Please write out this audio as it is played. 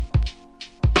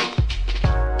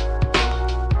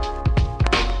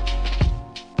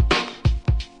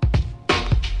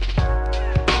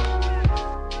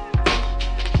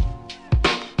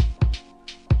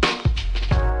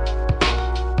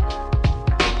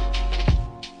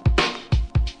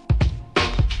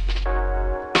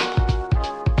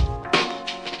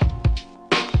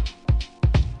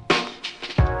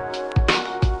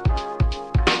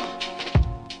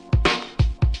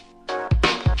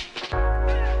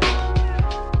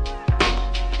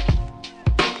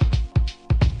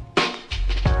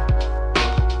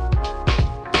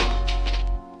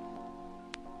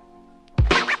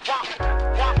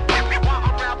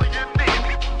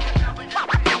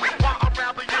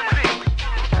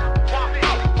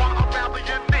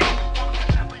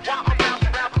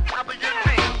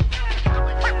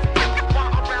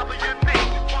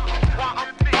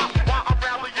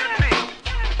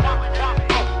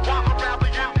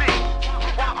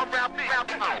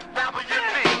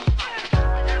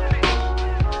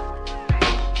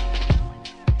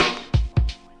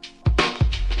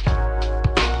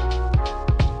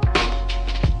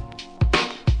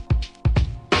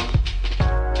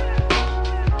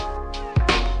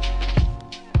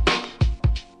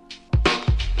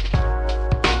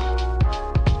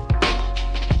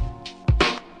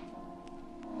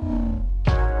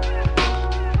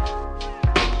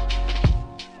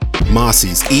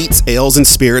Mossy's Eats, Ales, and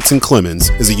Spirits in Clemens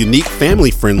is a unique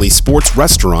family-friendly sports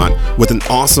restaurant with an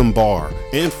awesome bar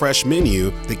and fresh menu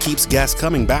that keeps guests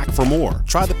coming back for more.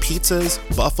 Try the pizzas,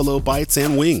 buffalo bites,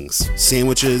 and wings,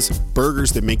 sandwiches,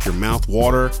 burgers that make your mouth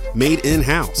water, made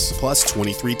in-house, plus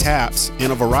 23 taps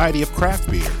and a variety of craft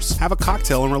beers. Have a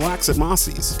cocktail and relax at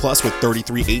Mossy's. Plus, with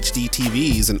 33 HD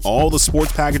TVs and all the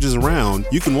sports packages around,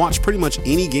 you can watch pretty much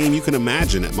any game you can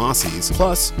imagine at Mossy's.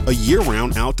 Plus, a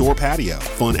year-round outdoor patio,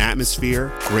 fun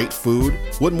atmosphere, great food.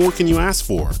 What more can you ask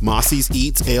for? Mossy's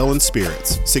Eats, Ale, and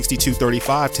Spirits,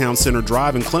 6235 Town Center Drive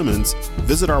in Clemens.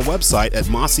 Visit our website at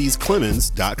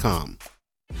mossy'sclemens.com.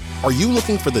 Are you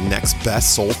looking for the next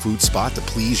best soul food spot to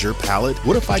please your palate?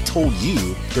 What if I told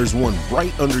you there's one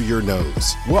right under your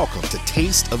nose? Welcome to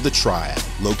Taste of the Triad.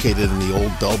 Located in the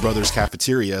old Bell Brothers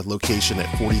Cafeteria, location at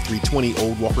 4320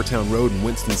 Old Walkertown Road in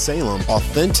Winston-Salem,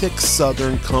 authentic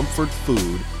Southern comfort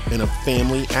food in a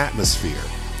family atmosphere.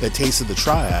 At Taste of the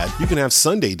Triad, you can have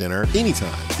Sunday dinner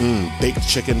anytime. Baked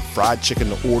chicken, fried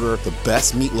chicken to order, the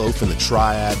best meatloaf in the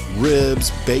Triad,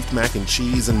 ribs, baked mac and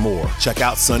cheese, and more. Check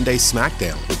out Sunday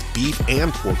Smackdown with beef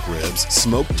and pork ribs,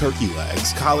 smoked turkey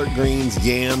legs, collard greens,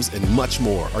 yams, and much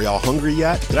more. Are y'all hungry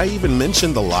yet? Did I even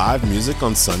mention the live music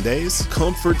on Sundays?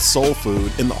 Comfort soul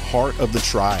food in the heart of the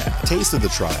Triad. Taste of the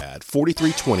Triad,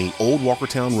 4320 Old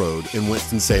Walkertown Road in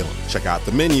Winston-Salem. Check out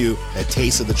the menu at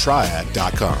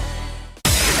tasteofthetriad.com.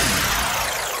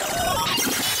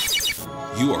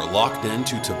 You are locked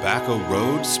into Tobacco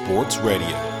Road Sports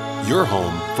Radio, your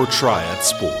home for Triad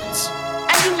Sports.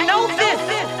 And you know this,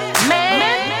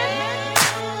 man.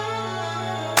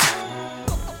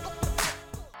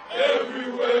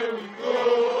 Everywhere we go,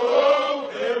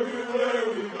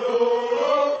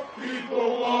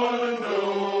 people wanna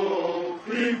know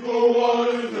who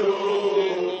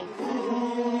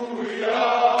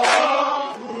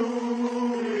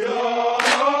we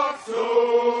are, so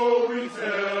we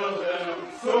tell them.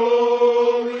 So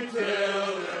we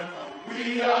tell them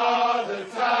we are the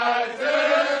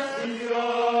Titans, we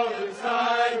are the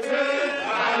Titans,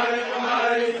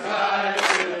 mighty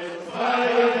Titans,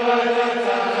 mighty Titans.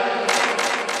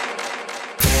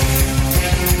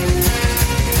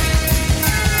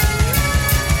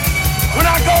 When I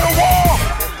go to war,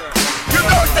 you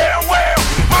know damn well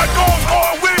my goal's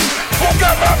going with me. Who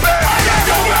got my back? I got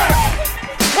your back.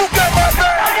 Who got my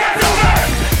back? I got your back.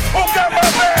 Who got my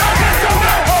back? I got your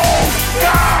back. Who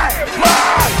got my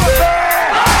back?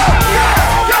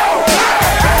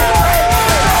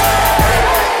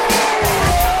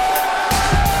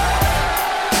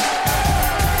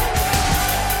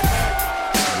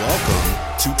 Welcome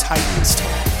to Titans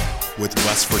Talk with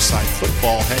West Forsyth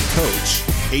football head coach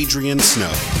Adrian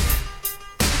Snow.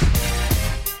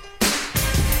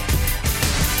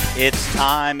 It's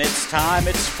time,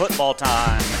 it's football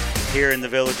time here in the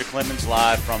village of Clemens,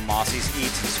 live from Mossy's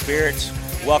Eats and Spirits.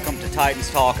 Welcome to Titans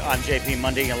Talk. I'm JP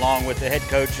Mundy, along with the head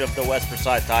coach of the West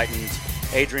Forsyth Titans,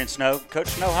 Adrian Snow. Coach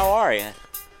Snow, how are you?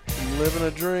 I'm living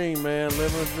a dream, man,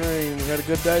 living a dream. We had a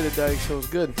good day today, so it was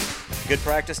good. Good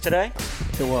practice today?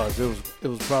 It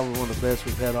was probably one of the best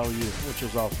we've had all year, which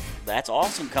was awesome. That's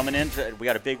awesome. Coming in, we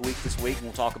got a big week this week, and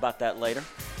we'll talk about that later.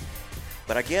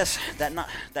 But I guess that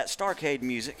Starcade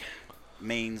music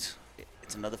means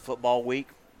it's another football week.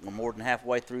 We're more than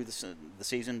halfway through the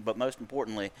season. But most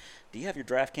importantly, do you have your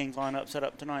DraftKings lineup set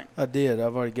up tonight? I did.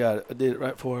 I've already got it. I did it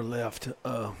right before I left.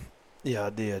 Yeah, I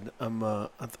did.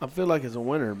 I feel like it's a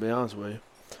winner, to be honest with you.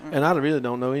 And I really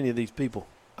don't know any of these people.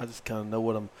 I just kind of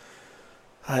know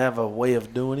I have a way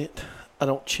of doing it. I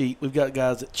don't cheat. We've got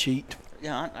guys that cheat.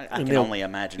 Yeah, I can only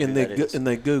imagine who that is. And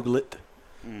they Google it.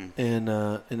 And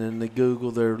then they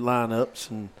Google their lineups,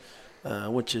 and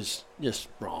which is just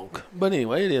wrong. But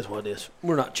anyway, it is what it is.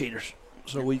 We're not cheaters,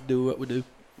 so we do what we do.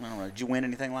 I don't know. Did you win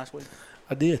anything last week?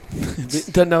 I did.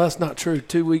 No, that's not true.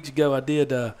 2 weeks ago, I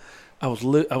did. I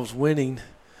was winning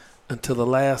until the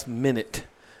last minute,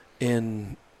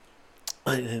 and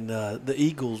the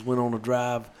Eagles went on a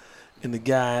drive, and the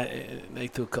guy they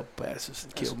threw a couple passes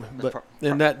and killed me. But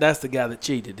that's the guy that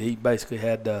cheated. He basically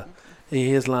had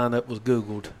his lineup was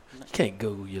Googled. You can't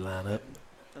Google your lineup.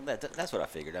 That's what I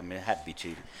figured. I mean, it had to be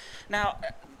cheated. Now,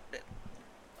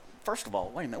 first of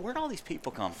all, wait a minute. Where'd all these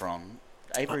people come from?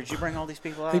 Avery, did you bring all these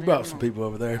people out He here? brought some people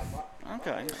over there.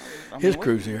 Okay. I His mean,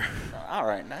 crew's here. All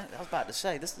right. Now, I was about to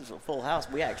say, this is a full house.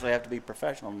 We actually have to be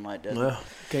professional tonight, doesn't Well,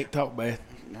 can't talk bad. it?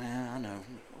 Yeah, I know.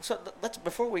 So let's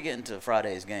before we get into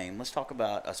Friday's game, let's talk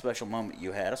about a special moment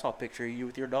you had. I saw a picture of you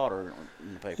with your daughter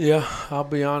in the paper. Yeah, I'll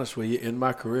be honest with you. In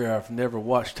my career, I've never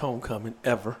watched Homecoming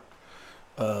ever.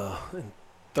 I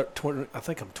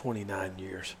think I'm 29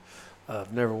 years.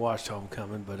 I've never watched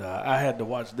Homecoming, but I had to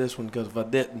watch this one because if I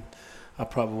didn't, I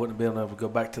probably wouldn't have been able to go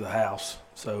back to the house.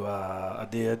 So I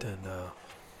did, and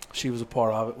she was a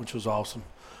part of it, which was awesome.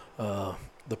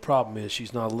 The problem is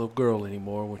she's not a little girl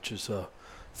anymore, which is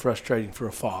frustrating for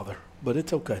a father. But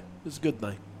it's okay. It's a good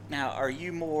thing. Now, are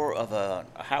you more of a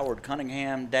Howard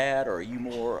Cunningham dad, or are you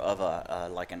more of a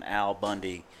like an Al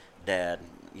Bundy dad?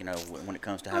 You know, when it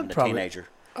comes to having a teenager.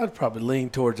 I'd probably lean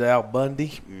towards Al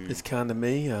Bundy. It's kind of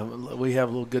me. We have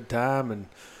a little good time, and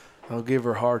I'll give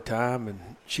her a hard time,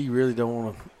 and she really don't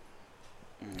want to.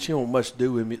 She don't want much to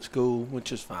do with me at school,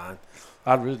 which is fine.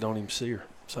 I really don't even see her.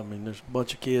 So I mean, there's a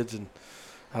bunch of kids, and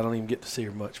I don't even get to see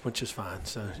her much, which is fine.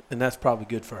 So, and that's probably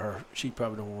good for her. She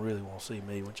probably don't really want to see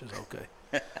me, which is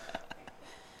okay.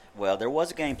 Well, there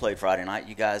was a game played Friday night.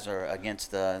 You guys are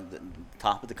against the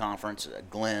top of the conference.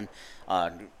 Glenn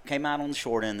came out on the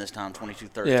short end this time,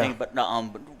 22-13. Yeah. But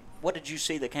what did you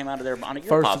see that came out of there?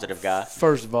 You're a positive guy.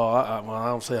 First of all, I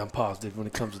don't say I'm positive when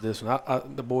it comes to this one.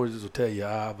 The boys will tell you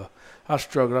I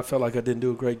struggled. I felt like I didn't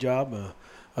do a great job.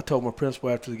 I told my principal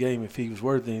after the game if he was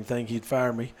worth anything, he'd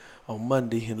fire me on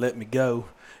Monday and let me go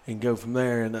and go from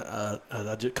there. And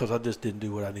because I just didn't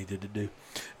do what I needed to do,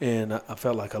 and I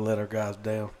felt like I let our guys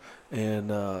down.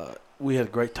 And we had a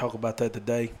great talk about that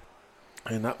today.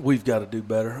 And we've got to do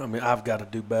better. I mean, I've got to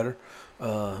do better.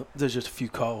 There's just a few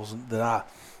calls that I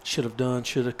should have done,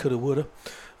 should have, could have, would have.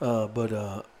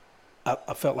 But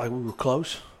I felt like we were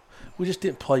close. We just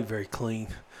didn't play very clean,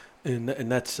 and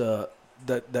that's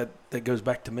that goes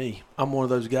back to me. I'm one of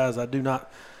those guys. I do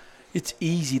not. It's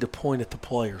easy to point at the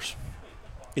players.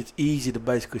 It's easy to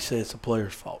basically say it's the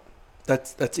players' fault.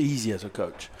 That's easy as a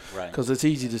coach, Right? Because it's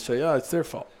easy to say, oh, it's their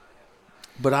fault.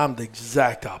 But I'm the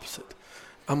exact opposite.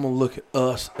 I'm going to look at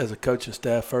us as a coaching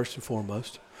staff first and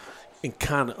foremost and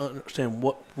kind of understand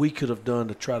what we could have done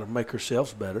to try to make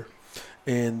ourselves better.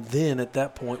 And then at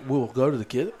that point, we'll go to the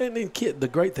kids. And then the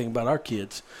great thing about our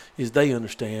kids is they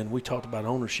understand. We talked about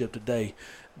ownership today.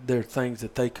 There are things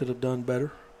that they could have done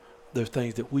better. There are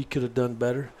things that we could have done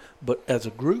better. But as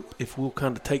a group, if we'll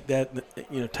kind of take that,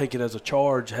 take it as a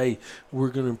charge, hey, we're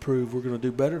going to improve, we're going to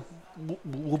do better,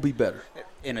 we'll be better.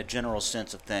 In a general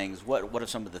sense of things, what are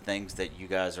some of the things that you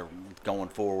guys are going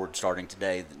forward starting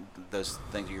today, those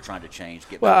things that you're trying to change,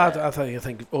 get better at? I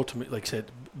think ultimately, like I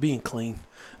said, being clean.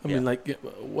 I mean, like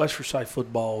West Forsyth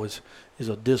football is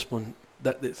a discipline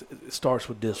that it starts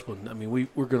with discipline. I mean,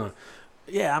 we're going to –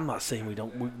 yeah, I'm not saying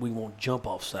we won't jump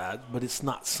off sides, but it's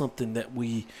not something that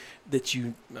we did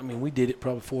it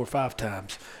probably 4 or 5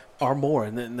 times or more,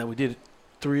 and then we did it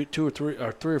 3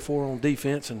 or 4 on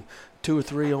defense and 2 or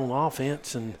 3 on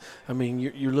offense. And I mean,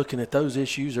 you're looking at those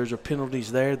issues. There's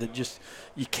penalties there that you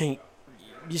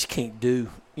just can't do.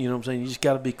 You know what I'm saying? You just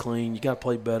got to be clean. You got to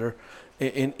play better.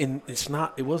 And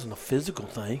it wasn't a physical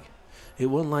thing. It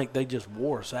wasn't like they just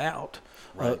wore us out.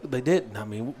 Right. They didn't. I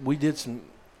mean, we did some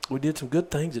good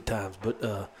things at times,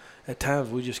 but at times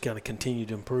we just got to continue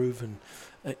to improve.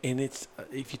 And it's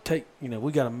if you take,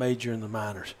 we got to major in the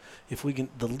minors. If we can,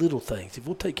 the little things, if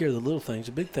we'll take care of the little things,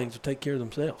 the big things will take care of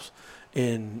themselves.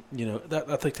 And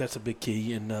I think that's a big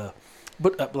key. And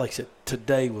but like I said,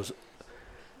 today was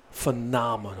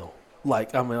phenomenal.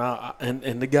 Like I mean,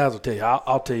 and the guys will tell you.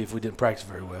 I'll tell you if we didn't practice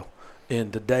very well.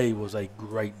 And today was a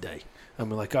great day. I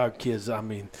mean, like our kids. I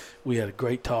mean, we had a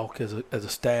great talk as a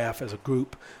staff, as a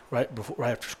group, right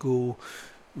after school.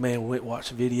 Man, we went and watched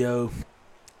the video.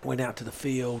 Went out to the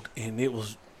field, and it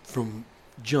was from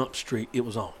Jump Street. It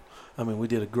was on. I mean, we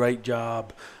did a great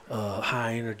job,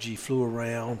 high energy, flew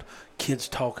around, kids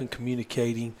talking,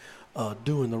 communicating,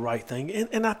 doing the right thing.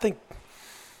 And I think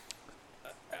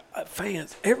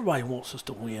fans, everybody wants us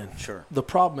to win. Sure. The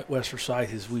problem at West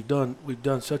Forsyth is we've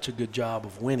done such a good job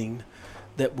of winning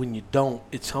that when you don't,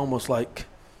 it's almost like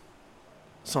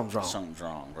something's wrong. Something's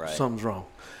wrong, right? Something's wrong,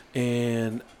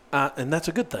 and that's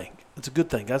a good thing. It's a good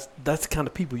thing. That's the kind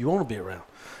of people you want to be around.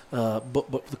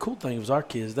 But the cool thing was our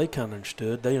kids, they kind of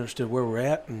understood. They understood where we're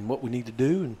at and what we need to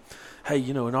do. And hey,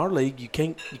 in our league, you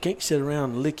can't sit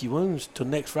around and lick your wounds till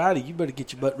next Friday. You better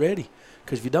get your butt ready,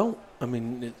 because if you don't, I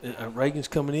mean, Reagan's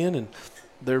coming in and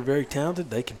they're very talented.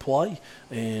 They can play,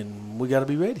 and we got to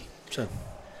be ready. So.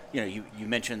 You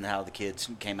mentioned how the kids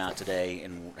came out today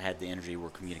and had the energy, were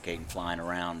communicating, flying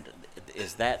around.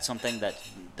 is that something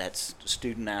that's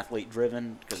student athlete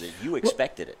driven? Because you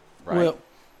expected it, right? Well,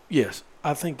 yes.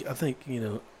 I think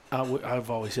I've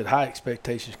always said high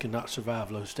expectations cannot survive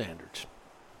low standards.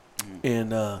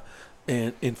 And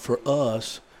for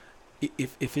us,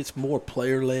 if it's more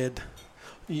player led,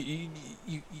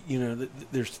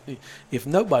 there's if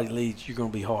nobody leads, you're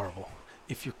going to be horrible.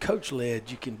 If you're coach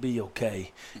led, you can be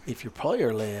okay. If you're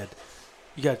player led,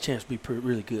 you got a chance to be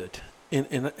really good,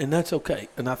 and that's okay.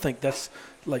 And I think that's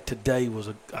like today was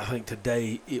I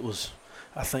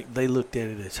think they looked at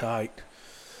it as height.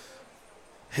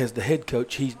 As the head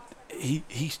coach, he's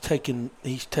taking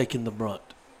the brunt.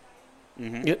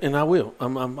 Mm-hmm. Yeah, and I will.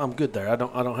 I'm good there. I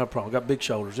don't have a problem. I got big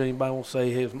shoulders. Anybody want to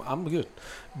say, hey, I'm good.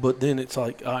 But then it's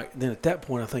like, all right. Then at that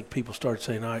point, I think people started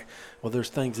saying, all right, well, there's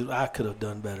things that I could have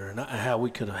done better, and how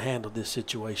we could have handled this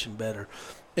situation better,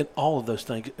 and all of those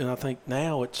things. And I think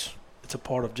now it's a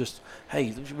part of just,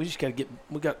 hey, we just got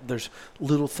to there's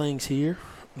little things here,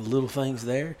 little things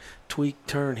there, tweak,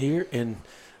 turn here, and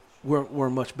we're a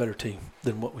much better team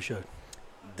than what we showed.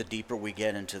 The deeper we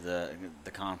get into the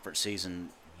conference season,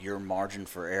 your margin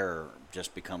for error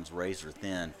just becomes razor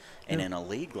thin, and in a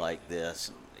league like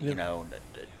this,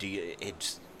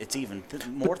 it's even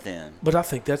more thin. But I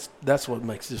think that's what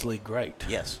makes this league great.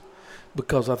 Yes,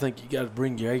 because I think you got to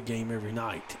bring your A game every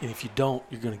night, and if you don't,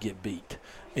 you're going to get beat,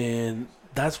 and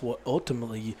that's what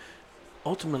ultimately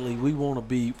we want to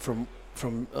be from.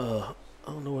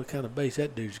 I don't know what kind of base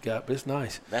that dude's got, but it's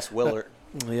nice. That's Willard.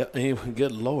 Yeah,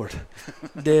 good Lord.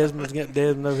 Desmond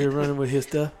over here running with his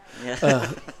stuff.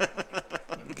 Yeah.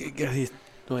 Got his.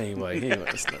 Well,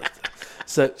 anyway.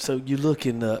 So you're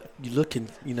looking,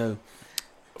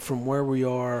 from where we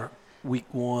are week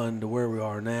one to where we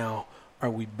are now.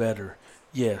 Are we better?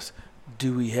 Yes.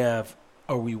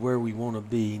 Are we where we want to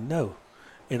be? No.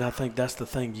 And I think that's the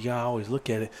thing. You gotta always look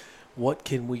at it. What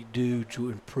can we do to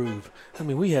improve? I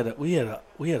mean, we had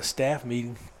a staff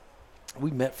meeting.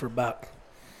 We met for about.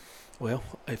 Well,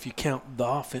 if you count the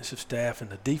offensive staff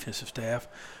and the defensive staff,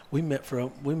 we met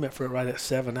for right at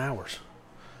 7 hours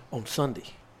on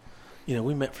Sunday.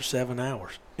 We met for 7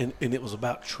 hours, and it was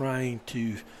about trying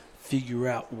to figure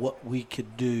out what we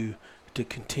could do to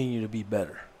continue to be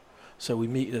better. So we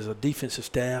meet as a defensive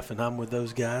staff, and I'm with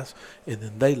those guys, and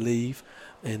then they leave,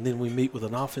 and then we meet with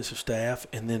an offensive staff,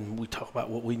 and then we talk about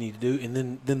what we need to do,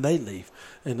 and then they leave,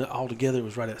 and altogether it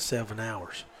was right at 7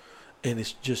 hours, and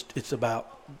it's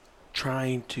about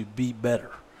trying to be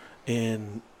better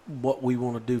and what we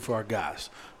want to do for our guys.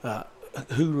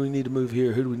 Who do we need to move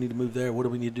here? Who do we need to move there? What do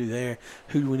we need to do there?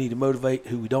 Who do we need to motivate?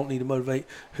 Who we don't need to motivate?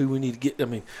 Who we need to get? I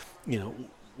mean,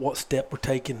 what step we're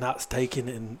taking, not taking,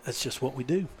 and that's just what we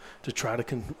do to try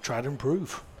to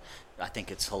improve. I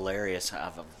think it's hilarious.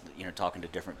 I've talking to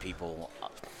different people.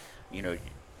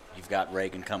 You've got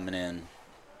Reagan coming in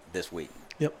this week.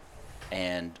 Yep.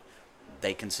 And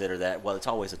they consider that, well, it's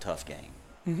always a tough game.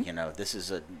 Mm-hmm.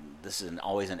 This is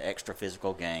always an extra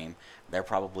physical game. They're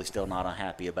probably still not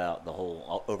unhappy about the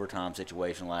whole overtime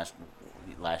situation last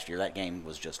year. That game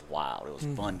was just wild. It was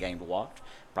a fun game to watch.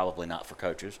 Probably not for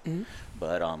coaches,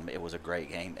 but it was a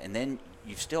great game. And then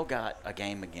you've still got a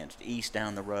game against East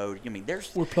down the road. I mean,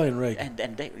 we're playing Reagan,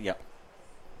 and yeah.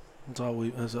 That's all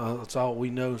we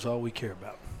know. It's all we care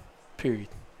about. Period.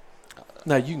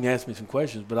 Now, you can ask me some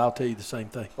questions, but I'll tell you the same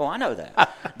thing. Well, I know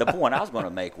that. The point I was going to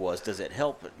make was, does it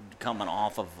help coming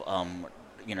off of,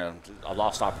 a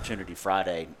lost opportunity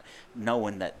Friday,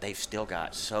 knowing that they've still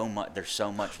got so much, there's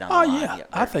so much down the line? Oh, yeah.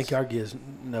 I think our kids,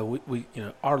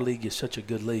 our league is such a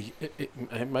good league.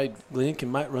 Lincoln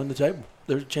might run the table.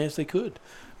 There's a chance they could.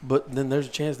 But then there's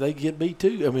a chance they get beat,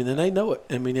 too. I mean, and they know it.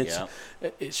 I mean, it's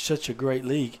such a great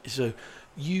league. So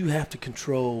you have to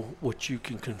control what you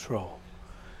can control.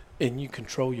 And you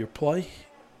control your play,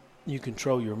 you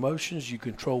control your emotions, you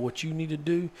control what you need to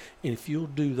do. And if you'll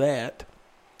do that,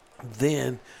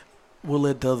 then we'll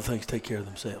let the other things take care of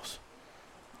themselves.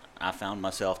 I found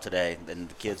myself today, and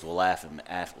the kids will laugh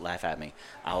at me.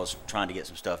 I was trying to get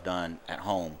some stuff done at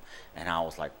home, and I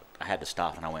was like, I had to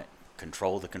stop, and I went,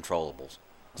 control the controllables.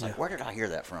 I was like, where did I hear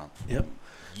that from? Yep.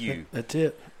 That's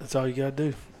it. That's all you got to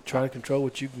do. Try to control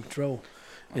what you can control.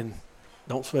 And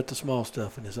don't sweat the small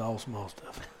stuff, and it's all small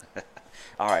stuff.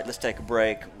 All right, let's take a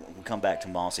break. We'll come back to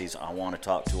Mossy's. I want to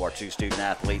talk to our two student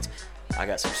athletes. I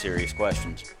got some serious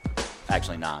questions.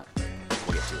 Actually not.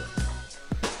 We'll get to it.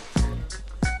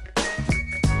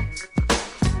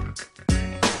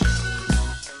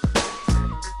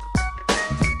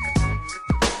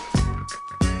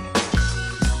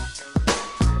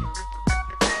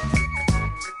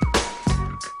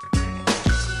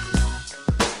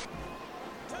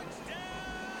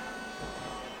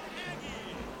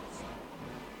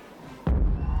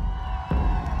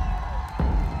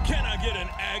 get an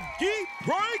Aggie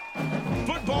break?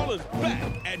 Football is back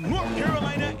at North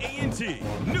Carolina A&T.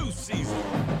 New season,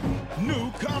 new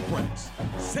conference.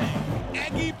 Say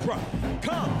Aggie Pride.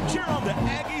 Come cheer on the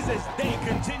Aggies as they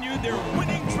continue their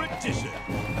winning tradition.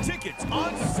 Tickets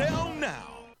on sale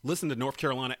now. Listen to North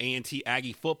Carolina A&T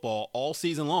Aggie football all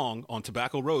season long on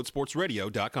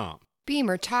TobaccoRoadSportsRadio.com.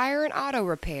 Beamer Tire and Auto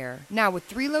Repair, now with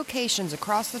 3 locations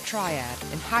across the Triad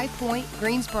in High Point,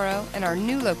 Greensboro, and our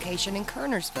new location in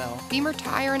Kernersville. Beamer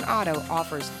Tire and Auto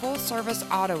offers full-service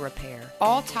auto repair,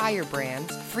 all tire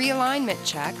brands, free alignment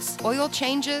checks, oil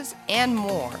changes, and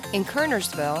more. In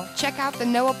Kernersville, check out the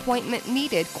no appointment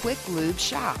needed Quick Lube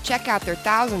shop. Check out their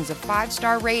thousands of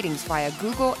 5-star ratings via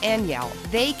Google and Yelp.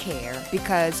 They care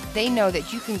because they know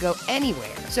that you can go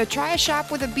anywhere. So try a shop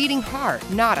with a beating heart,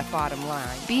 not a bottom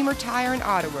line. Beamer Tire and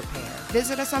Auto Repair.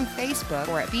 Visit us on Facebook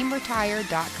or at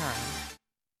beamertire.com.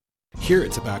 Here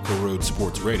at Tobacco Road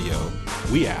Sports Radio,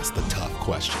 we ask the tough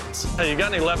questions. Hey, you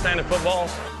got any left-handed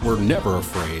footballs? We're never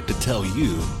afraid to tell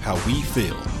you how we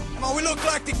feel. Come on, we look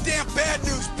like the damn bad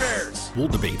news bears. We'll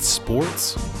debate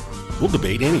sports. We'll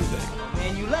debate anything.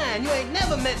 Man, you lying. You ain't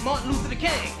never met Martin Luther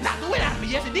King. Not the way out of me.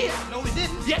 Yes, he did. No, he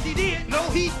didn't. Yes, he did. No,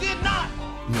 he did not.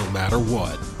 No matter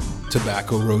what,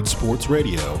 Tobacco Road Sports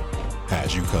Radio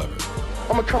has you covered.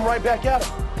 I'm gonna come right back at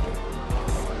him.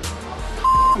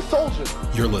 Soldier.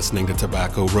 You're listening to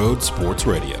Tobacco Road Sports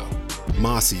Radio.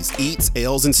 Mossy's Eats,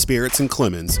 Ales, and Spirits in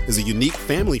Clemens is a unique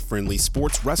family-friendly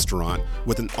sports restaurant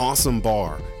with an awesome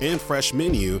bar and fresh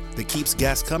menu that keeps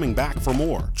guests coming back for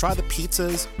more. Try the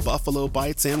pizzas, buffalo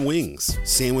bites, and wings,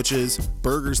 sandwiches,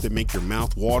 burgers that make your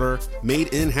mouth water,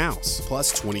 made in-house,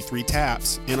 plus 23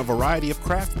 taps and a variety of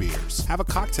craft beers. Have a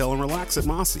cocktail and relax at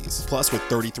Mossy's. Plus, with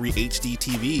 33 HD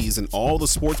TVs and all the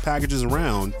sports packages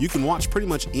around, you can watch pretty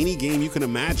much any game you can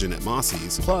imagine at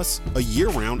Mossy's. Plus, a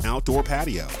year-round outdoor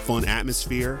patio, fun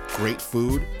atmosphere, great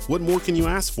food. What more can you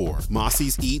ask for?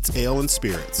 Mossy's Eats, Ale, and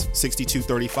Spirits,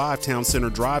 6235 Town Center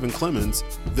Drive in Clemens.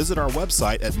 Visit our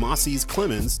website at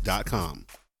mossy'sclemens.com.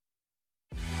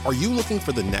 Are you looking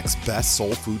for the next best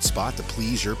soul food spot to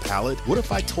please your palate? What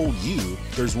if I told you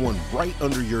there's one right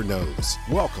under your nose?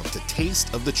 Welcome to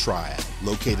Taste of the Triad,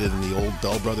 located in the old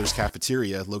Bell Brothers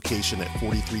Cafeteria location at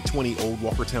 4320 Old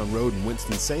Walkertown Road in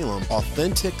Winston-Salem.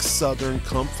 Authentic Southern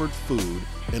comfort food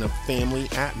in a family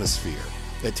atmosphere.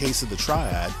 At Taste of the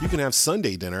Triad, you can have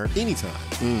Sunday dinner anytime.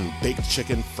 Baked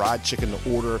chicken, fried chicken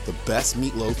to order, the best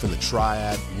meatloaf in the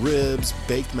Triad, ribs,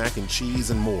 baked mac and cheese,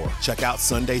 and more. Check out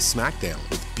Sunday Smackdown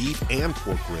with beef and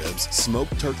pork ribs,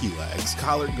 smoked turkey legs,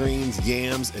 collard greens,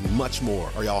 yams, and much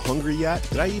more. Are y'all hungry yet?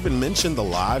 Did I even mention the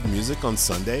live music on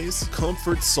Sundays?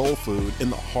 Comfort soul food in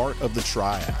the heart of the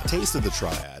Triad. Taste of the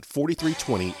Triad,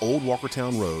 4320 Old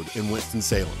Walkertown Road in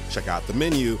Winston-Salem. Check out the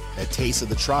menu at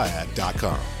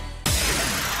tasteofthetriad.com.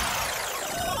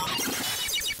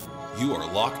 You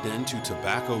are locked into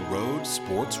Tobacco Road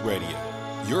Sports Radio,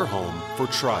 your home for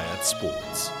Triad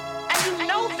Sports. And you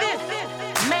know this,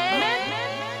 man.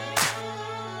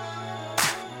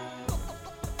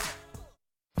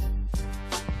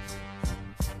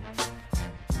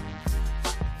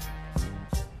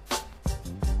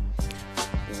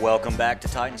 Welcome back to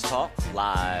Titans Talk,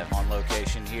 live on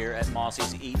location here at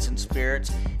Mossy's Eats and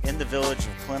Spirits in the village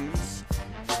of Clemens.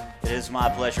 It is my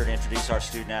pleasure to introduce our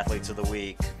student athletes of the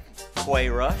week. Quay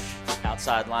Rush,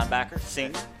 outside linebacker,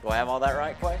 senior. Do I have all that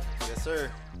right, Quay? Yes,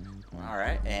 sir. All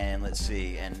right, and let's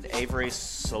see, and Avery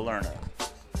Salerno.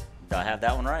 Do I have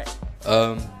that one right?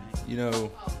 Yeah,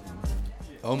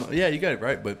 you got it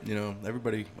right, but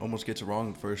everybody almost gets it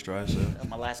wrong the first try. So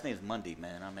My last name is Mundy,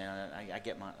 man. I mean, I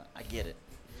get it.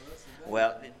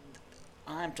 Well,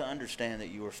 I'm to understand that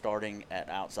you were starting at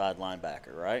outside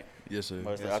linebacker, right? yes, sir.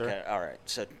 Okay, Sir. all right.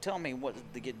 So tell me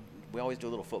we always do a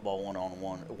little football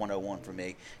 101 for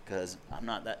me because I'm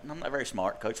not very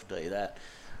smart. Coach will tell you that.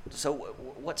 So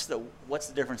what's the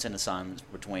difference in assignments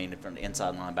between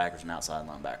inside linebackers and outside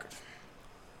linebackers?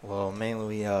 Well,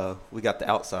 mainly we got the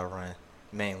outside run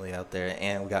mainly out there,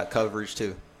 and we got coverage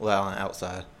too. Well, on the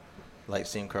outside, like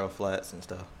seam curl flats and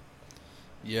stuff.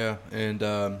 Yeah, and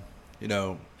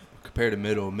compared to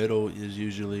middle is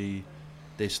usually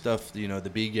they stuff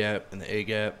the B gap and the A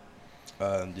gap,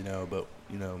 but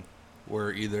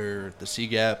we're either the C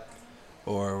gap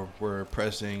or we're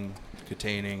pressing,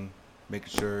 containing, making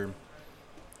sure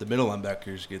the middle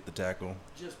linebackers get the tackle.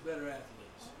 Just better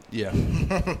athletes. Yeah.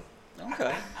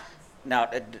 Okay. Now,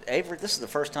 Avery, this is the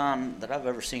first time that I've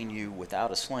ever seen you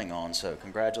without a sling on, so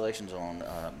congratulations on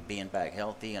being back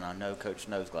healthy, and I know Coach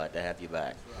Snow's glad to have you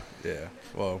back. Yeah.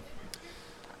 Well,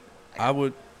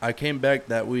 I came back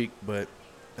that week,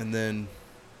 and then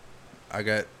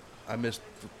I missed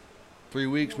 3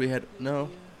 weeks we had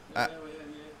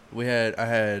we had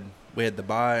the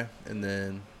bye, and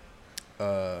then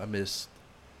I missed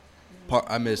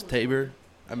Tabor,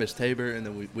 and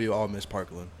then we all missed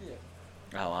Parkland.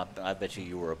 Oh, I bet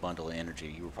you were a bundle of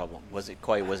energy. You were probably was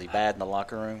he bad in the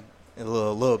locker room? A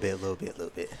little bit.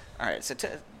 All right, so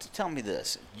tell me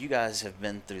this. You guys have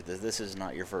been through this. This is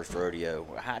not your first rodeo.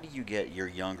 How do you get your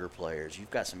younger players?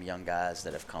 You've got some young guys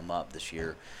that have come up this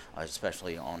year,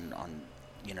 especially on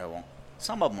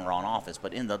some of them are on offense,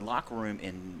 but in the locker room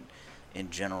in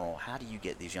general, how do you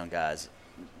get these young guys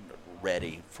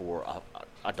ready for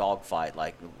a dogfight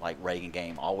like Reagan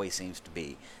game always seems to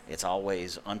be? It's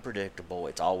always unpredictable.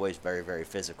 It's always very, very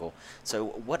physical. So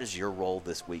what is your role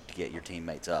this week to get your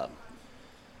teammates up?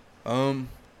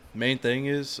 Main thing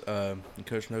is, and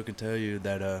Coach Snow can tell you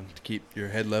that to keep your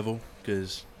head level,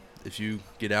 because if you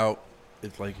get out,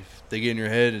 if they get in your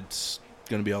head, it's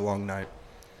going to be a long night.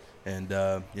 And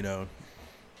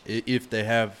if they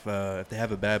have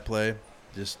a bad play,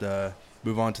 just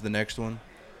move on to the next one,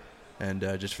 and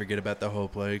just forget about the whole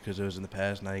play because it was in the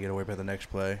past. Now you got to worry about the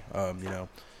next play.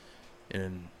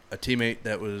 And a teammate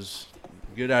that was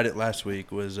good at it last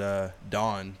week was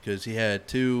Don, because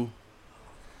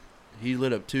he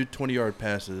lit up two 20-yard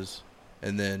passes,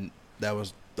 and then that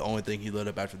was the only thing he lit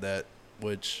up after that,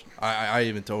 which I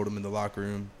even told him in the locker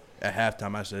room at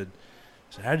halftime. I said,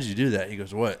 how did you do that? He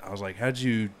goes, what? I was like, how did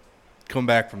you come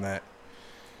back from that?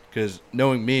 Because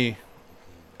knowing me,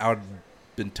 I would have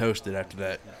been toasted after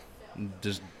that,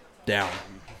 just down.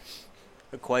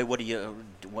 Quay,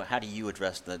 how do you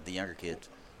address the younger kids?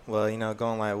 Well,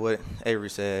 going like what Avery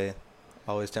said,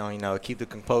 always tell them, keep the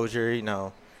composure.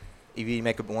 If you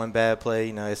make one bad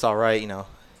play, it's all right.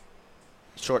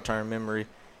 Short-term memory,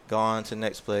 go on to the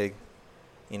next play.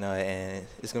 And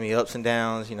it's gonna be ups and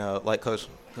downs. Like Coach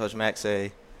Mack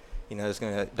say,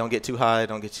 don't get too high,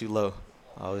 don't get too low.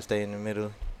 Always stay in the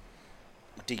middle.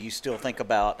 Do you still think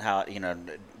about how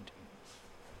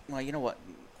well, you know what?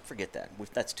 Forget that.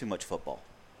 That's too much football.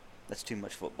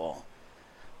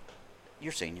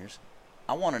 You're seniors.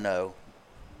 I want to know,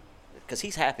 because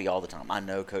he's happy all the time. I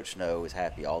know Coach Snow is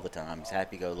happy all the time. He's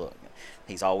happy go look.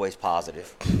 He's always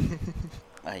positive.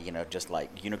 Just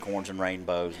like unicorns and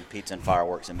rainbows and pizza and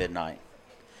fireworks at midnight.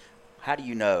 How do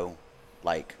you know,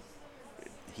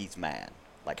 he's mad?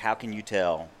 How can you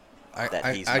tell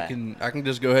that he's mad? I can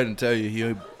just go ahead and tell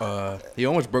you he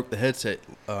almost broke the headset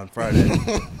on Friday.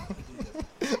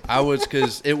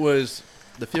 Because it was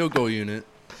the field goal unit,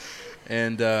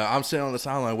 and I'm sitting on the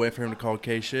sideline waiting for him to call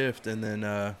K-shift, and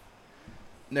then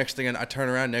next thing I turn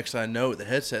around, next thing I know, the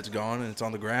headset's gone and it's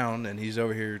on the ground, and he's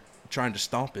over here trying to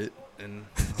stomp it, and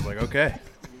I was like, okay.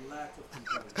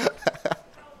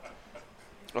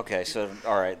 Okay, so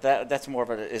all right, that's more of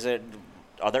a.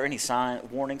 Are there any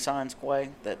warning signs, Quay,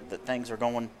 that things are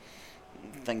going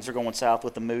south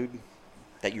with the mood,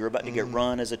 that you're about to get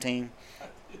run as a team?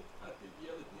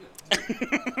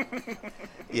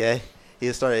 Yeah,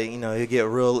 he'll start. He'll get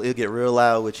real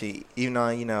loud, which even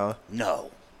though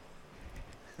No.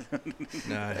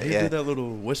 Nah, he do that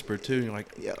little whisper too. You're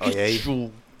like,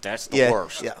 that's the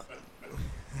worst. Yeah.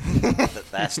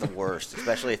 That's the worst,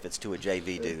 especially if it's to a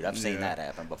JV dude. I've seen that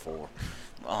happen before.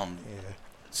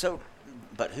 So,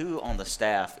 but who on the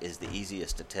staff is the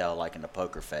easiest to tell, in the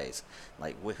poker face?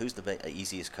 Who's the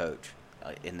easiest coach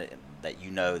that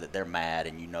that they're mad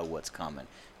and what's coming?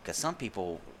 Because some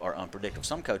people are unpredictable.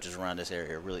 Some coaches around this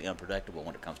area are really unpredictable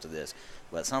when it comes to this.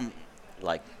 But some,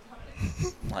 like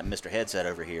Mr. Headset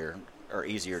over here, are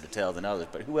easier to tell than others.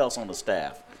 But who else on the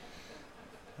staff?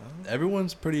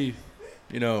 Everyone's pretty,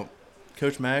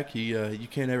 Coach Mack, you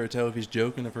can't ever tell if he's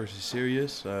joking or if he's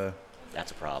serious.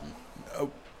 That's a problem.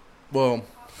 Well,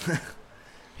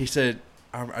 he said,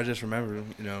 I just remember,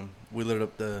 we lit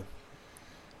up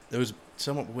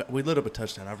we lit up a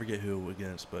touchdown. I forget who it was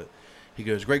against, but he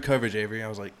goes, great coverage, Avery. I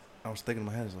was thinking in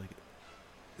my head,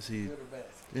 is he good or bad?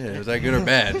 Yeah, was that good or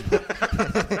bad?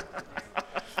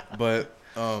 But,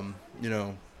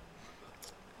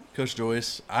 Coach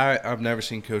Joyce, I've never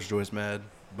seen Coach Joyce mad,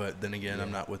 but then again,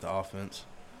 I'm not with the offense.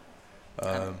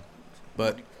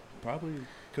 But probably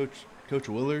Coach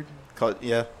Willard.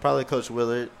 Probably Coach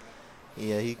Willard.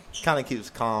 Yeah, he kind of keeps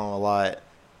calm a lot,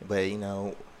 but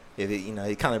if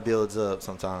it kind of builds up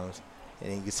sometimes,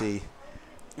 and you can see.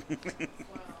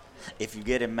 If you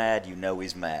get him mad,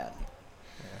 he's mad.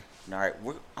 Yeah. All right,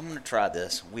 I'm going to try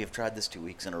this. We have tried this 2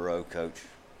 weeks in a row, Coach,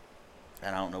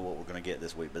 and I don't know what we're going to get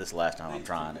this week, but this is the last time I'm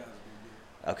trying it.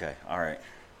 Okay, all right.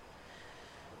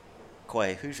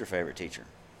 Quay, who's your favorite teacher?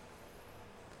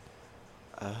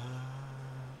 I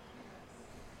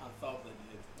thought they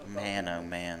did. Man, oh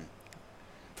man.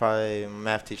 Probably my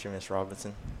math teacher, Miss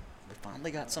Robinson. We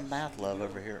finally got some math love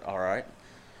over here. All right.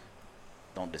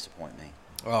 Don't disappoint me.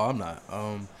 Oh, I'm not.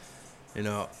 You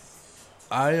know,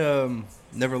 I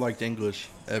never liked English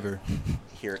ever.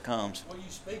 Here it comes. What are you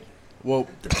speaking? Well,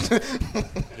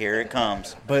 here it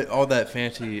comes. But all that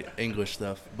fancy English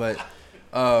stuff. But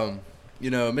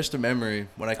you know, Mr. Memory,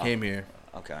 when I came here,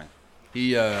 okay,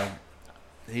 he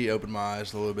opened my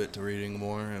eyes a little bit to reading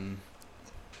more, and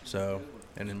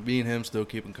then me and him still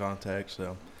keep in contact.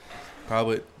 So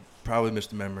probably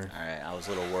Mr. Memory. All right, I was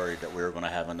a little worried that we were going to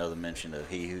have another mention of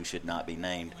he who should not be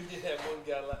named. We did have one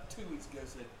guy like 2 weeks ago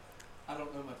said, "I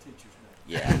don't know my teacher's name."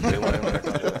 Yeah,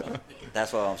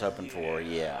 that's what I was hoping for.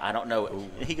 Yeah, I don't know.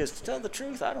 He goes, to tell the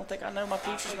truth, I don't think I know my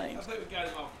teacher's name. I think we got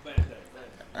him off a bad day.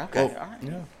 Okay, well, all right.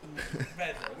 Yeah.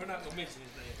 Bad day. We're not going to mention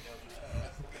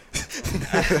his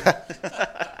name.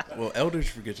 Well, Eldridge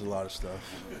forgets a lot of stuff.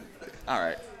 All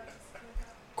right.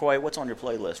 Coy, what's on your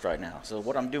playlist right now? So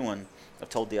what I'm doing, I've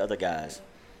told the other guys,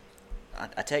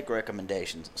 I take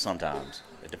recommendations sometimes.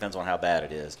 It depends on how bad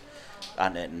it is.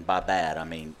 And by bad, I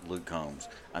mean Luke Combs.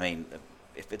 I mean,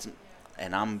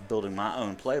 and I'm building my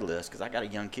own playlist because I got a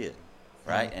young kid,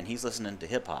 right? Mm-hmm. And he's listening to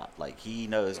hip-hop. Like, he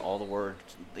knows all the words.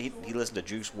 He listens to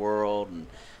Juice WRLD, and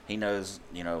he knows,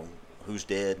 you know, who's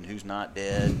dead and who's not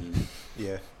dead. And,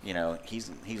 yeah. You know, he's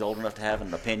old enough to have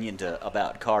an opinion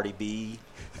about Cardi B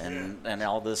and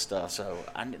all this stuff. So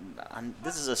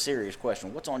this is a serious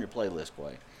question. What's on your playlist,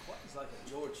 Quay? It's like a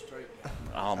George Strait guy.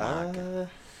 Oh, my God.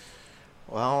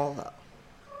 Well,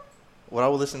 what I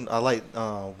would listen, I like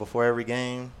before every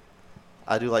game.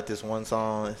 I do like this one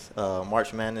song, it's,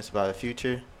 March Madness by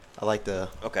Future. I like the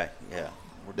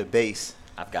bass.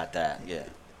 I've got that. Yeah.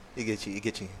 It gets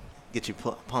you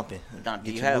pumping.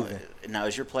 Now,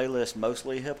 is your playlist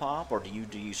mostly hip hop, or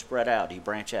do you spread out? Do you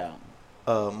branch out?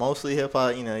 Mostly hip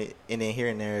hop, you know, and then here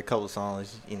and there a couple of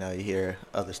songs, you know, you hear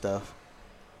other stuff.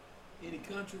 Any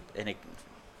country?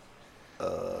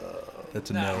 That's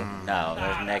a no. No,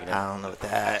 that's negative. I don't know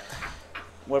that.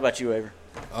 What about you, Avery?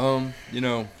 You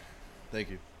know, thank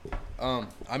you.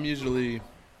 I'm usually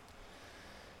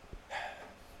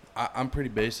I'm pretty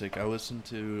basic. I listen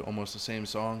to almost the same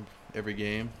song every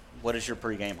game. What is your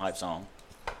pregame hype song?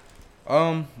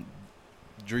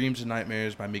 Dreams and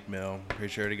Nightmares by Meek Mill. I'm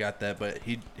pretty sure he got that, but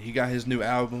he got his new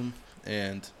album,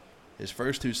 and his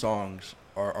first 2 songs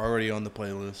are already on the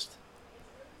playlist.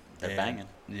 They're banging.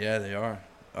 Yeah, they are.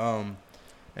 And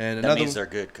that means they're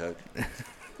good, Coach.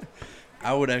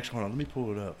 I would actually hold on. Let me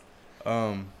pull it up.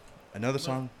 Another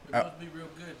song. It must be real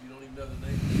good. You don't even know the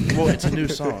name. Well, it's a new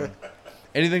song.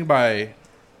 Anything by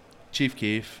Chief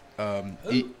Keef.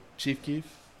 Chief Keef.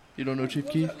 You don't know Chief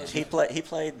Keef? He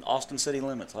played Austin City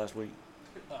Limits last week.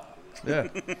 Yeah.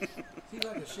 He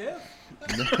like a chef?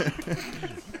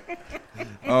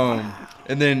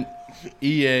 And then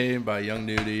EA by Young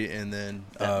Nudie, and then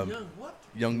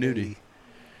Young Nudie.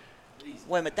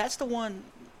 Wait a minute, that's the one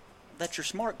that your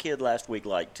smart kid last week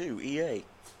liked too. EA.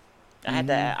 I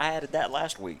added that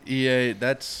last week. EA.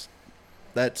 That's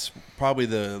probably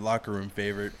the locker room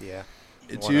favorite. Yeah.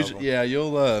 It's usually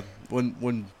you'll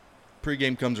when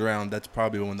pregame comes around, that's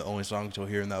probably one of the only songs you'll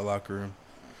hear in that locker room.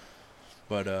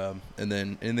 But and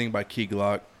then anything by Key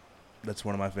Glock, that's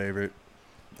one of my favorite.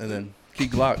 And then Key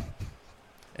Glock.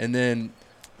 And then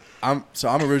I'm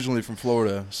originally from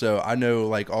Florida, so I know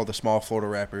like all the small Florida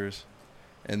rappers.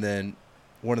 And then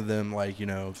one of them, like, you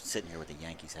know, sitting here with a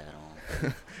Yankees hat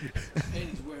on. And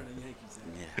he's wearing a Yankees hat.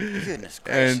 Yeah. Goodness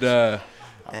gracious.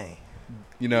 And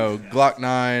you know, Glock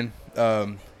 9.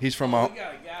 He's from. We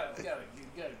got a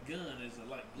gun as a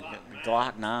like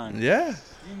Glock 9. Yeah.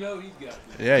 You know he's got it.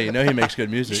 Yeah, you know he makes good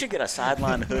music. You should get a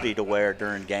sideline hoodie to wear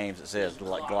during games that says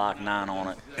like Glock 9 on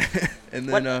it. And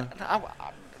then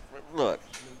look,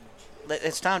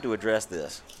 it's time to address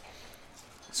this.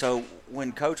 So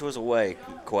when Coach was away,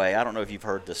 Quay, I don't know if you've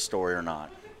heard this story or not.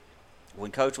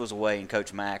 When Coach was away and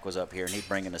Coach Mack was up here, and he'd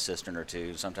bring an assistant or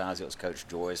two. Sometimes it was Coach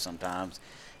Joyce. Sometimes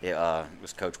it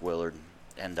was Coach Willard.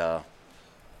 And I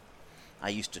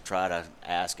used to try to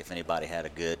ask if anybody had a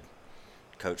good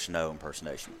Coach Snow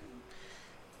impersonation.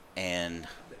 And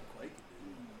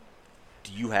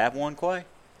do you have one, Quay?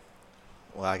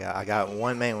 Well, I got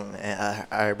one main one. And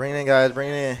all right, bring it in, guys. Bring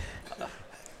it in.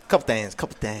 Couple things.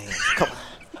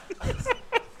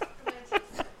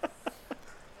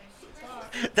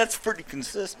 That's pretty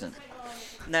consistent.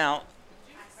 Now,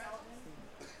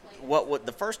 what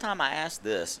the first time I asked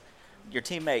this, your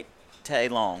teammate Tay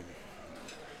Long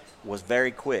was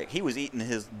very quick. He was eating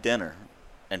his dinner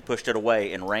and pushed it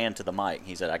away and ran to the mic.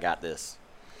 He said, "I got this,"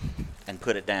 and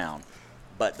put it down.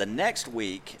 But the next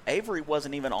week, Avery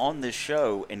wasn't even on this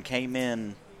show and came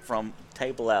in from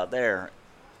table out there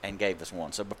and gave us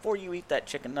one. So before you eat that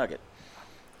chicken nugget,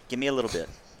 give me a little bit,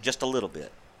 just a little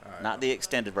bit, not the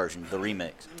extended version, the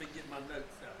remix. Let me get my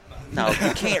notes out. No,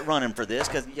 you can't run him for this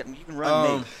because you can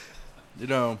run me. You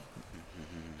know,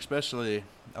 especially,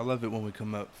 I love it when we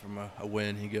come up from a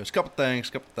win. He goes, couple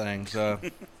things.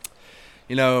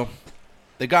 You know,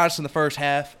 they got us in the first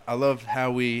half. I loved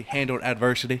how we handled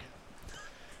adversity.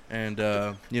 And,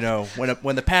 you know,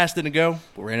 when the pass didn't go,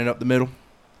 we ran it up the middle.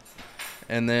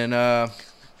 And then,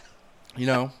 you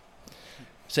know,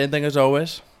 same thing as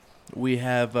always. We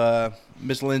have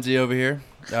Miss Lindsay over here.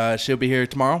 She'll be here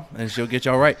tomorrow, and she'll get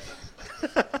y'all right.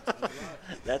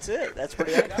 That's it. That's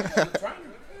pretty accurate.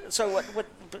 So what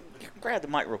grab the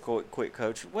mic real quick,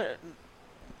 Coach.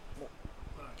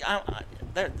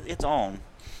 It's on.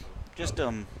 Just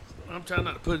I'm trying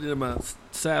not to put it in my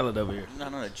salad over here. No.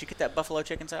 Did you get that buffalo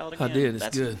chicken salad again? I did.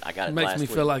 It's good. I got it. It makes last me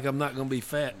week. feel like I'm not going to be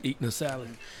fat eating a salad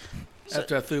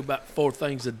after I threw about 4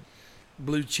 things of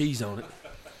blue cheese on it.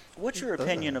 What's your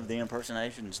opinion of the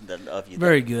impersonations of you?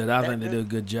 Very good. I think they do a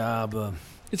good job.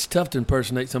 It's tough to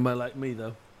impersonate somebody like me,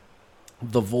 though.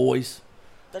 The voice,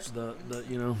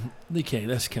 you know, they can't.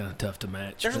 That's kind of tough to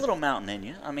match. There's a little mountain in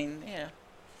you. I mean, yeah.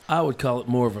 I would call it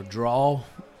more of a draw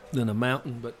than a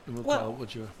mountain, but we'll call it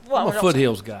what you're. I'm a no,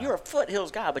 foothills guy. You're a foothills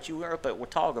guy, but you were up at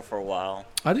Watauga for a while.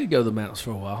 I did go to the mountains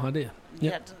for a while. I did.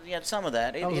 Yep. You had some of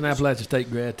that. I was an Appalachian State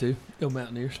grad too. Go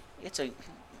Mountaineers. It's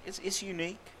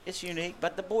unique. It's unique,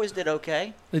 but the boys did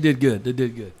okay. They did good.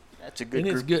 That's a good and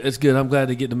group. it's good. It's good. I'm glad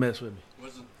they get to mess with me.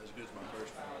 Wasn't as good as my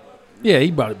first time. Yeah,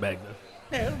 he brought it back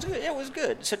though. Yeah, it was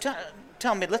good. So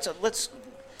tell me, let's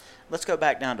go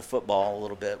back down to football a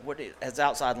little bit. As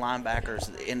outside linebackers,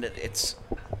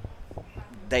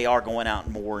 they are going out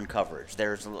more in coverage.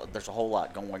 There's a whole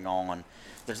lot going on.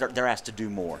 They're asked to do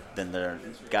more than the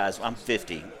guys. I'm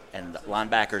 50, and the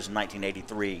linebackers in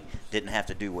 1983 didn't have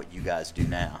to do what you guys do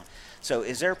now. So,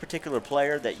 is there a particular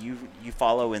player that you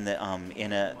follow in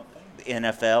a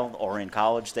NFL or in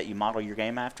college that you model your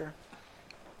game after?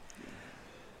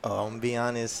 I'm gonna be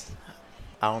honest.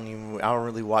 I don't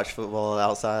really watch football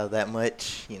outside that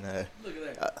much. You know. Look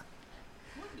at that.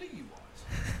 What do you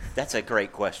watch? That's a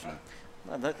great question.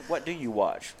 What do you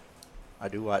watch? I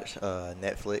do watch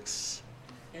Netflix.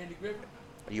 Andy Griffin.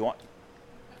 You want?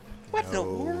 What in the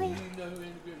world? Do you know who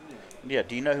Andy Griffin is? Yeah.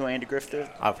 Do you know who Andy Griffith is?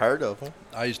 I've heard of him.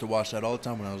 I used to watch that all the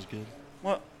time when I was a kid.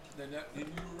 Well, Then you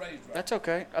were raised right. that's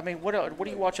okay. I mean, what do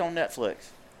you watch on Netflix?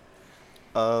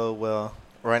 Well,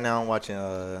 right now I'm watching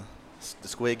the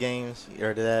Squid Games. You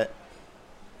heard of that?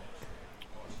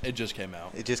 It just came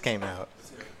out. It just came out.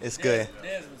 It's good.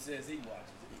 Desmond says he watches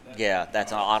it. Yeah,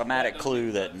 that's an automatic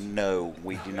clue that no,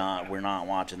 we do not. We're not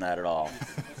watching that at all.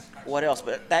 What else?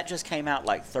 But that just came out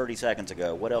like 30 seconds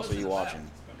ago. What else are you watching?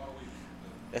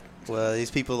 Well,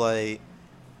 these people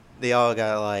they all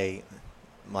got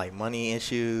like money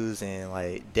issues and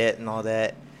like debt and all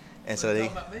that, and so they.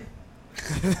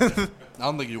 I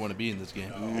don't think you want to be in this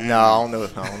game. No, I don't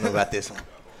know about this one.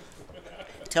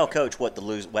 Tell Coach what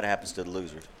happens to the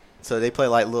losers. So they play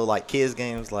like little kids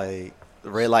games like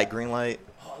red light, green light.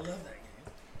 Oh, I love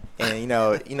that game.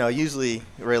 And usually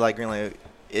red light, green light.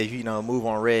 If you move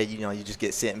on red, you just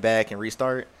get sent back and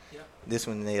restart. Yep. This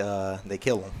one they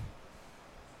kill them.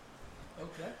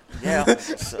 Okay. Yeah.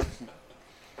 So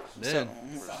wait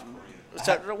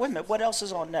a minute. What else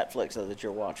is on Netflix that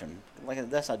you're watching?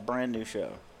 That's a brand new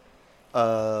show.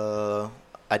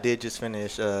 I did just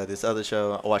finish this other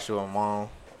show. I watched it with my mom,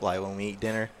 when we eat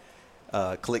dinner.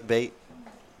 Clickbait.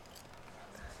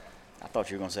 I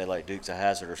thought you were going to say like Dukes of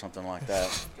Hazzard or something like that.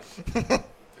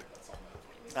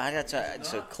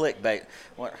 So clickbait.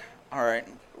 What? All right.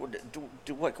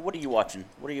 What are you watching?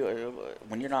 What are you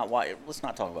when you're not watching? Let's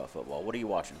not talk about football. What are you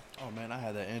watching? Oh man, I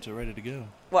had that answer ready to go.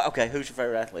 Well, okay. Who's your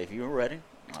favorite athlete? If you were ready.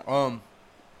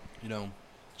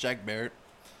 Jack Barrett,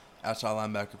 outside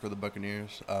linebacker for the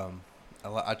Buccaneers.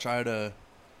 I try to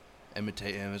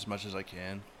imitate him as much as I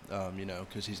can.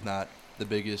 Because he's not the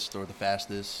biggest or the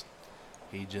fastest.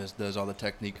 He just does all the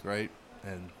technique right.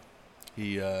 And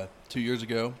he 2 years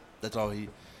ago, that's all he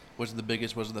wasn't the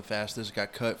biggest, wasn't the fastest.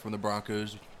 Got cut from the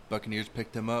Broncos. Buccaneers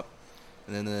picked him up,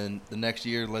 and then the next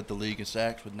year led the league in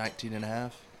sacks with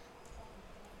 19.5.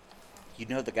 You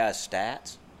know the guy's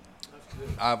stats?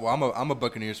 I'm a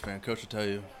Buccaneers fan. Coach will tell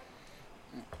you.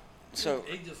 So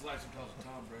he just likes him because of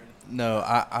Tom Brady. No,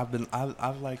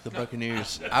 I've liked the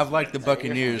Buccaneers. I've liked the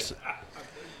Buccaneers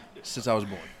since I was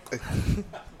born.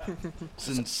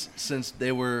 since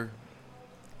they were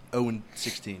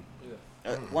 0-16.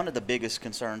 One of the biggest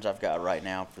concerns I've got right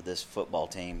now for this football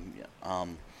team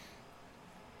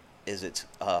is its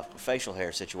facial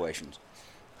hair situations.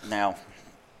 Now,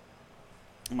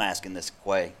 I'm asking this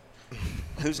Quay.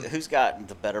 Who's got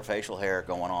the better facial hair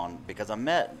going on? Because I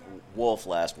met Wolf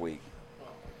last week.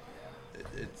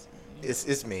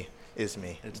 It's me. It's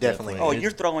me. It's definitely. Oh,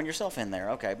 you're throwing yourself in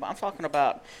there. Okay, but I'm talking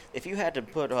about if you had to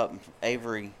put up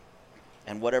Avery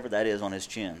and whatever that is on his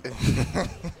chin.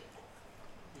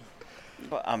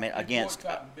 But, I mean, against.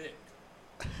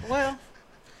 Well,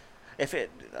 if it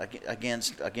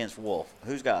against Wolf,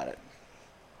 who's got it?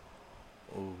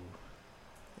 Ooh.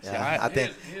 Yeah, I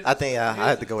think I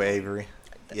have to go with Avery.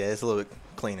 Yeah, it's a little bit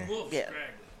cleaner. Yeah.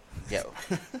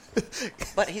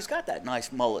 But he's got that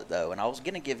nice mullet though, and I was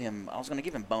gonna give him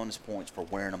bonus points for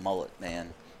wearing a mullet,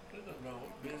 man.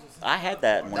 I had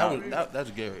that when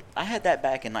that's Garrett. I had that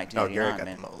back in 1989, Garrett got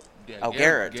man. the mullet. Oh,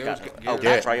 Garrett's got it. Oh,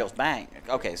 that's right. It was Bang.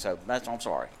 Okay, so I'm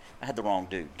sorry. I had the wrong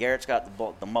dude. Garrett's got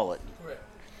the mullet. Correct.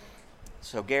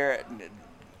 So Garrett's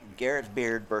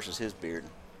beard versus his beard.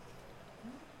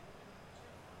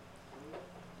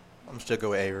 I'm still go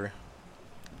with Avery.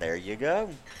 There you go.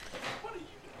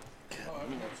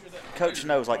 Coach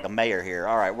Snow's like the mayor here.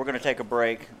 All right, we're going to take a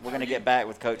break. We're going to get back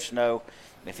with Coach Snow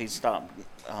if he's stopped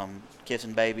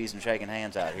kissing babies and shaking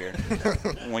hands out here.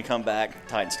 When we come back,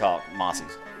 Titans Talk,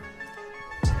 Mossie's.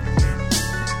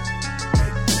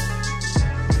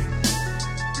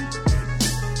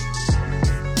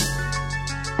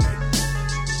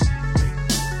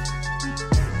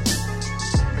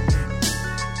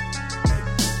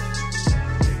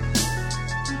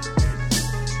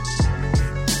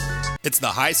 It's the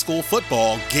high school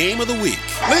football game of the week.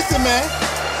 Listen, man.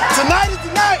 Tonight is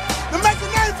the night to make a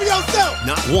name for yourself.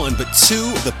 Not one, but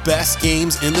two of the best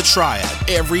games in the Triad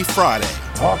every Friday.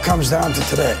 All comes down to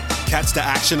today. Catch the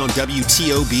action on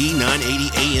WTOB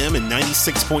 980 AM and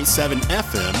 96.7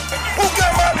 FM. Who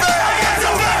got my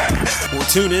back? Or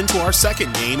tune in to our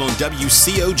second game on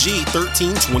WCOG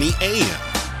 1320 AM.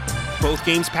 Both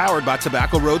games powered by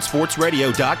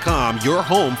TobaccoRoadSportsRadio.com, your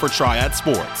home for Triad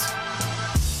Sports.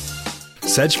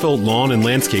 Sedgefield Lawn and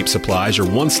Landscape Supplies, your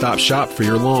one-stop shop for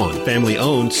your lawn.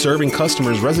 Family-owned, serving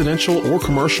customers residential or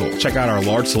commercial. Check out our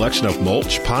large selection of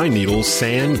mulch, pine needles,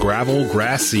 sand, gravel,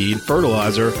 grass seed,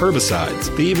 fertilizer,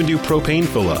 herbicides. They even do propane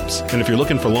fill-ups. And if you're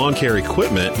looking for lawn care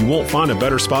equipment, you won't find a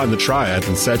better spot in the Triad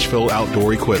than Sedgefield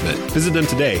Outdoor Equipment. Visit them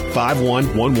today,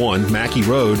 5111 Mackey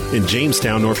Road in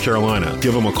Jamestown, North Carolina.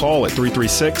 Give them a call at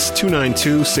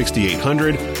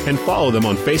 336-292-6800 and follow them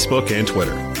on Facebook and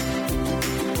Twitter.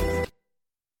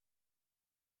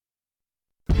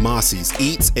 Mossie's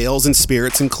Eats, Ales, and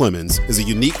Spirits in Clemens is a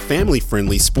unique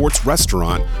family-friendly sports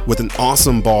restaurant with an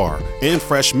awesome bar and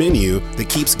fresh menu that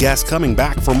keeps guests coming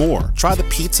back for more. Try the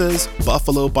pizzas,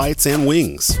 buffalo bites, and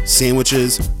wings,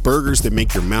 sandwiches, burgers that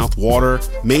make your mouth water,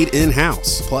 made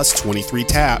in-house, plus 23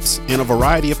 taps and a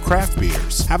variety of craft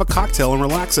beers. Have a cocktail and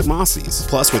relax at Mossie's.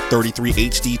 Plus, with 33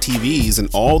 HD TVs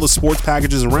and all the sports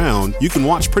packages around, you can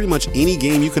watch pretty much any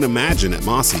game you can imagine at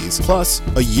Mossie's. Plus,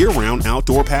 a year-round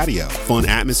outdoor patio, fun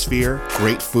atmosphere,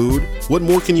 great food. What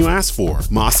more can you ask for?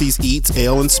 Mossie's Eats,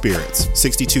 Ale, and Spirits,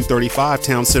 6235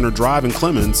 Town Center Drive in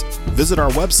Clemens. Visit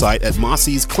our website at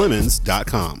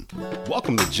mossiesclemens.com.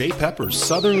 Welcome to J. Pepper's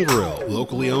Southern Grill,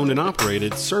 locally owned and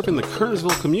operated, serving the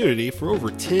Kernersville community for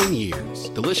over 10 years.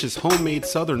 Delicious homemade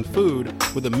Southern food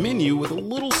with a menu with a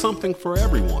little something for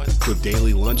everyone. With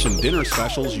daily lunch and dinner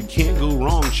specials, you can't go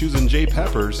wrong choosing J.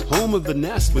 Pepper's, home of The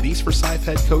Nest with East Forsyth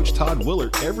head coach Todd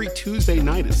Willard, every Tuesday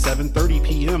night at 7:30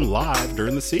 p.m. live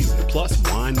during the season. Plus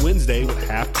Wine Wednesday with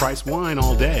half-price wine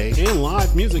all day and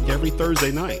live music every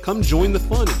Thursday night. Come join the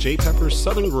fun at J. Pepper's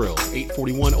Southern Grill,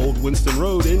 841 Old Winston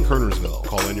Road in Kernersville.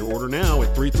 Call in your order now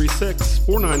at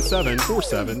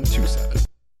 336-497-4727.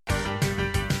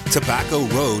 Tobacco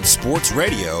Road Sports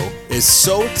Radio is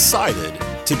so excited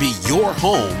to be your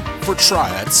home for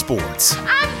Triad Sports.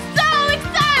 I'm so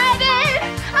excited!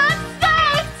 I'm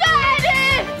so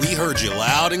excited! We heard you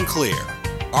loud and clear.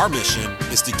 Our mission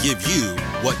is to give you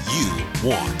what you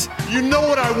want. You know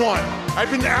what I want.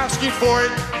 I've been asking for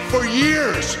it for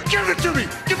years. Give it to me.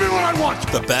 Give me what I want.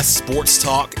 The best sports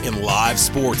talk and live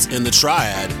sports in the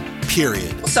Triad,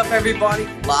 period. What's up, everybody?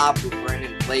 Live with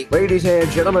Brandon Blake. Ladies and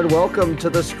gentlemen, welcome to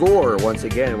The Score once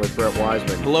again with Brett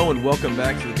Wiseman. Hello and welcome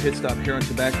back to the Pit Stop here on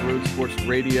Tobacco Road Sports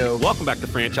Radio. Welcome back to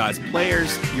Franchise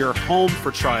Players, your home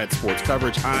for Triad sports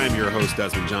coverage. I'm your host,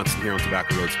 Desmond Johnson, here on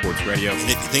Tobacco Road Sports Radio. And if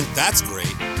you think that's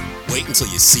great, wait until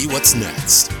you see what's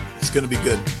next. It's going to be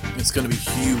good. It's going to be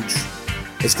huge.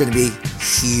 It's going to be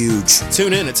huge.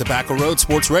 Tune in at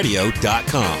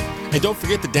TobaccoRoadSportsRadio.com. And don't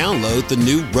forget to download the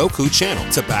new Roku channel,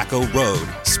 Tobacco Road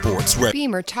Sports Radio.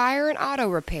 Beamer Tire and Auto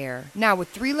Repair, now with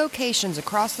 3 locations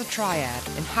across the Triad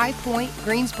in High Point,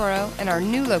 Greensboro, and our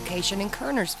new location in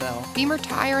Kernersville. Beamer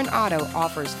Tire and Auto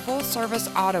offers full-service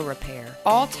auto repair,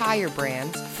 all tire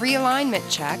brands, free alignment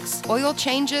checks, oil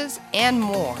changes, and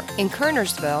more. In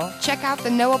Kernersville, check out the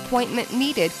no appointment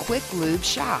needed Quick Lube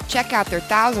shop. Check out their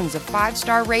thousands of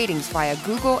 5-star ratings via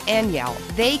Google and Yelp.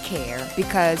 They care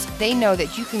because they know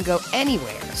that you can go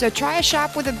anywhere. So try a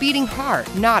shop with a beating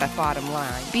heart, not a bottom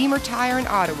line. Beamer Tire and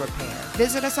Auto Repair.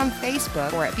 Visit us on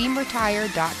Facebook or at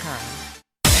beamertire.com.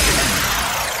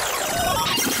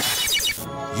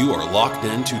 You are locked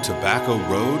into Tobacco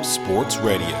Road Sports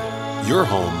Radio, your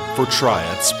home for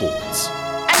Triad Sports.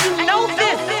 And you know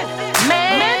this,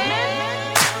 man.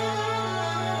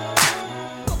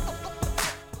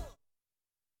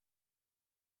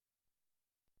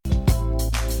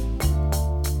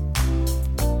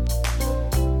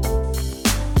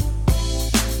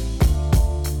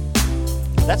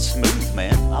 That's smooth,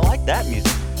 man. I like that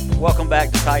music. Welcome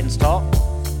back to Titans Talk.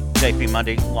 JP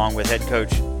Monday, along with head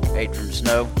coach Adrian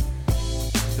Snow,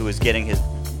 who is getting his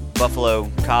buffalo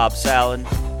cob salad.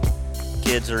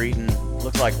 Kids are eating,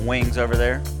 looks like wings over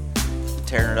there,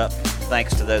 tearing it up.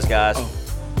 Thanks to those guys.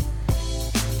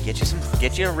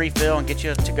 Get you a refill and get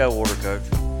you a to-go order, coach.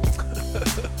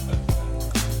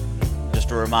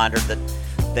 Just a reminder that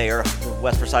the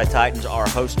West Forsyth Titans are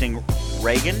hosting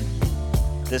Reagan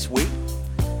this week.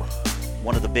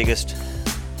 One of the biggest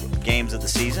games of the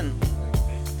season.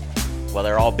 Well,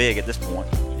 they're all big at this point.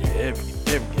 Yeah, every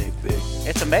game's big.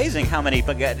 It's amazing how many. You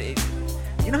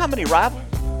know how many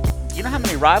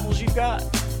rivals you've got.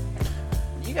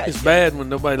 It's bad when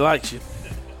nobody likes you.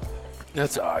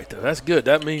 That's all right though. That's good.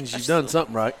 That means you've done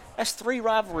something right. That's 3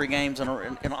 rivalry games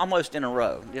almost in a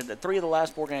row. 3 of the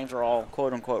last 4 games are all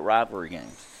quote unquote rivalry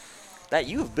games. That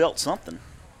you have built something.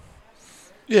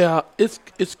 Yeah, it's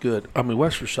good. I mean,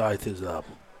 West Forsyth is I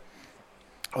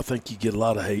think you get a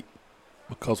lot of hate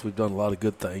because we've done a lot of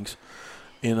good things.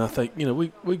 And I think,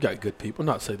 we've got good people.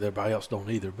 Not to say that everybody else don't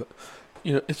either, but,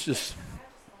 it's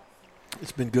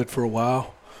been good for a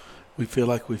while. We feel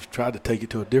like we've tried to take it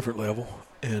to a different level.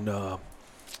 And I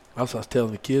was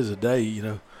telling the kids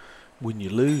today, when you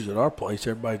lose at our place,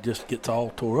 everybody just gets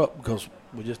all tore up because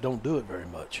we just don't do it very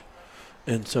much.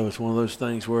 And so it's one of those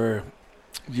things where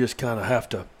you just kind of have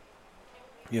to,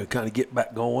 kind of get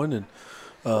back going. And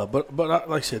but like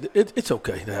I said, it's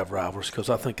okay to have rivals because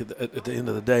I think at the end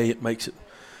of the day, it makes it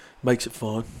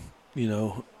fun,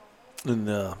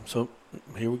 And so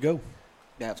here we go.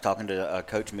 Yeah, I was talking to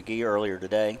Coach McGee earlier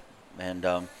today, and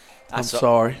I'm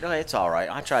sorry. No, it's all right.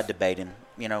 I tried debating.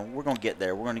 We're going to get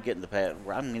there. We're going to get in the past.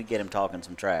 I'm going to get him talking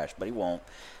some trash, but he won't.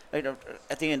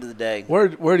 At the end of the day, where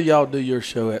do y'all do your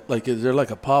show at? Like, is there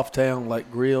like a Pofftown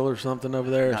grill or something over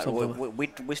there?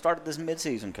 We started this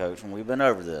midseason, Coach, and we've been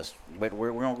over this. But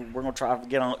we're gonna try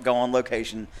to go on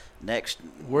location next year.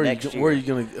 Where are you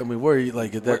gonna? I mean, where are you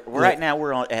like at that? Right now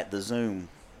we're at the Zoom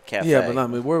Cafe. Yeah, but I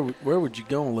mean, where would you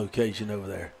go on location over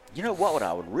there? What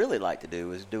I would really like to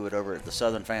do is do it over at the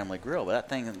Southern Family Grill, but I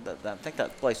think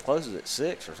that place closes at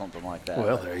 6 or something like that.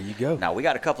 Well, there you go. Now we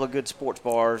got a couple of good sports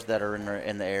bars that are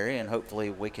in the area, and hopefully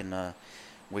we can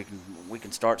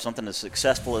start something as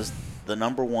successful as the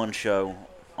 #1 show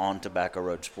on Tobacco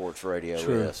Road Sports Radio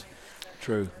is.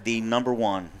 True. The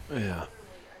 #1. Yeah.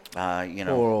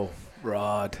 Poor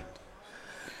Rod.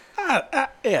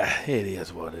 Yeah, it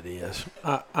is what it is.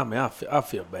 I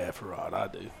feel bad for Rod. I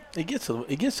do. He gets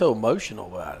so emotional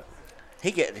about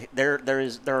it. There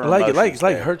are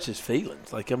it hurts his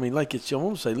feelings. It's you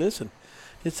want to say, listen,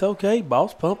 it's okay,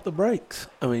 boss. Pump the brakes.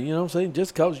 I mean, you know what I'm saying?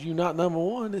 Just because you're not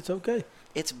 #1, it's okay.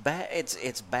 It's bad.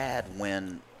 It's bad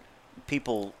when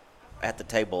people at the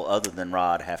table other than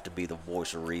Rod have to be the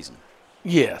voice of reason.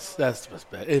 Yes, that's what's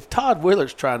bad. If Todd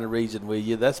Willer's trying to reason with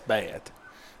you, that's bad.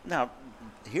 Now,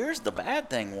 here's the bad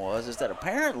thing is that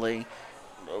apparently,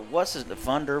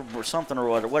 Funder or something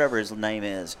or whatever his name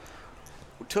is,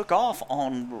 took off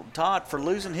on Todd for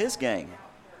losing his game,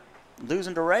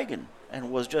 losing to Reagan,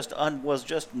 and was just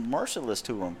merciless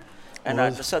to him. And I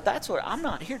just said, I'm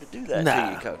not here to do that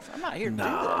to you, Coach. I'm not here to do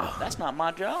that. That's not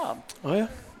my job. Well,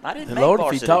 I didn't and make Lord,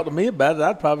 varsity. if he talked to me about it,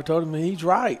 I'd probably told him he's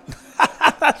right.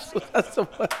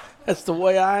 That's the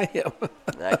way I am.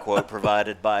 That quote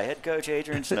provided by head coach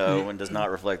Adrian Snow and does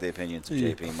not reflect the opinions of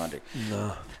JP Monday.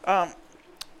 No.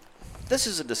 This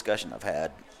is a discussion I've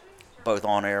had both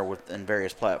on air in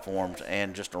various platforms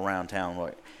and just around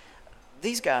town.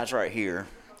 These guys right here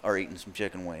are eating some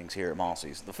chicken wings here at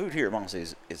Mossy's. The food here at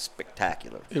Mossy's is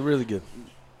spectacular. It's really good.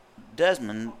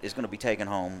 Desmond is going to be taking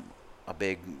home a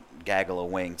big gaggle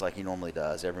of wings like he normally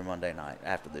does every Monday night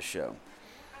after the show.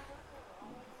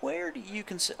 Where do you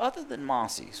consider, other than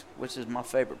Mossy's, which is my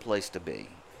favorite place to be,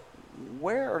 who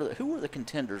are the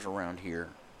contenders around here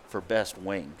for best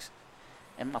wings?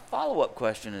 And my follow-up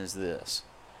question is this: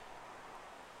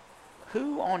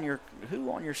 Who on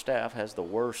your staff has the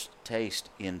worst taste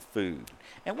in food?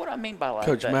 And what I mean by like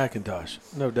Coach that, McIntosh,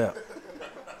 no doubt.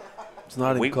 It's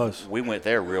not even close. We went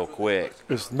there real quick.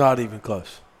 It's not even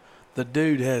close. The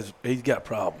dude he's got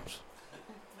problems.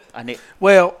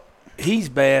 Well, he's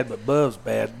bad, but Bub's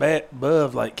bad.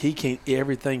 Bub, like, he can't,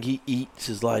 everything he eats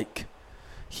is like,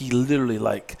 he literally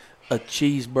like a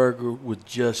cheeseburger with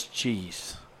just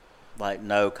cheese. Like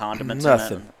no condiments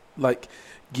Nothing. in it? Like,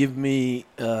 give me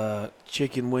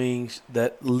chicken wings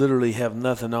that literally have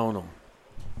nothing on them.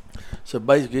 So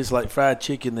basically it's like fried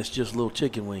chicken that's just little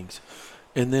chicken wings.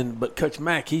 And then, but Coach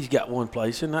Mack, he's got one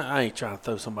place, and I ain't trying to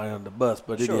throw somebody under the bus,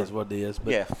 but Sure. it is what it is.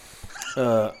 But,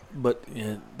 yeah. But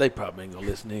they probably ain't going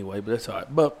to listen anyway, but that's all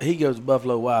right. But he goes to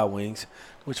Buffalo Wild Wings,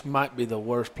 which might be the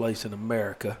worst place in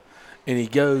America. And he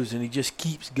goes and he just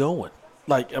keeps going.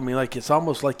 Like, I mean, like it's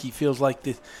almost like he feels like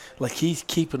this, like he's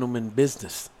keeping them in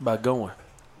business by going.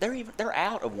 They're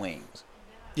out of wings.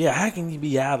 Yeah, how can you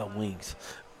be out of wings?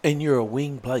 And you're a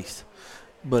wing place.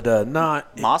 But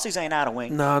not Mossy's ain't out of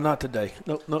wings. No, not today.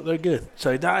 No, they're good.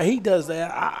 So he does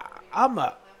that. I'm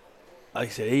not. Like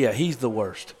I said, yeah, he's the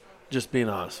worst. Just being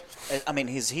honest. I mean,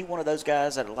 is he one of those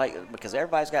guys that because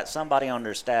everybody's got somebody on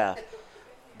their staff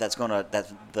that's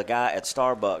the guy at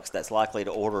Starbucks that's likely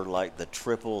to order like the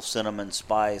triple cinnamon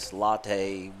spice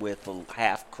latte with the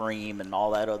half cream and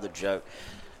all that other joke.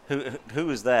 Who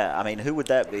is that? I mean, who would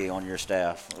that be on your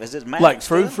staff? Is it Matt? Like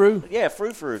Frou-Frou? Yeah,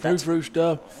 Frou-Frou. Frou-Frou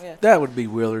stuff. Yeah. That would be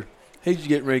Willard. He's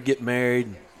getting ready to get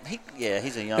married.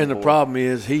 He's a young And the boy. problem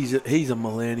is he's a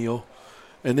millennial.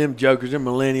 And them jokers, them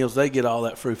millennials, they get all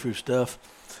that frou-frou stuff.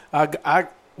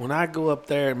 When I go up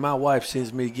there and my wife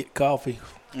sends me to get coffee,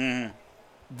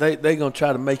 they going to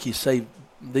try to make you say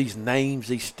these names,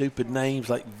 these stupid names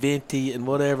like venti and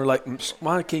whatever. Like,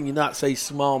 why can you not say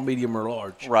small, medium, or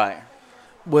large? Right.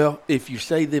 Well, if you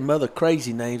say them other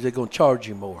crazy names, they're going to charge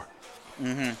you more.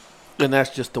 Mm-hmm. And that's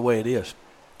just the way it is.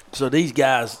 So these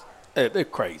guys, they're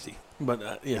crazy.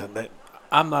 But,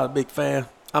 I'm not a big fan.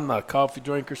 I'm not a coffee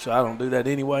drinker, so I don't do that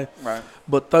anyway. Right.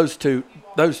 But those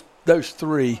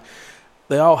three,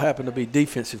 they all happen to be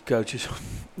defensive coaches.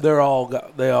 They all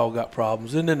got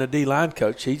problems. And then the D-line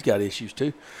coach, he's got issues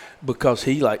too, because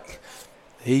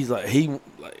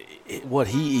what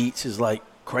he eats is like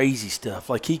crazy stuff.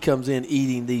 Like he comes in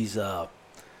eating these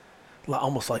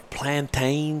almost like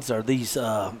plantains or these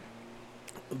I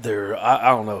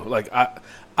don't know. Like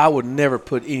I would never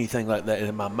put anything like that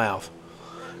in my mouth.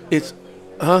 It's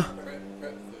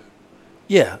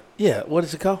Yeah. What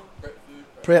is it called?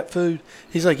 Prep food.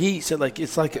 He's like, he eats it like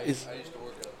it's like it's.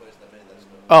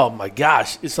 Oh my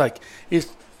gosh! It's like it's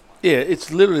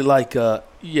literally like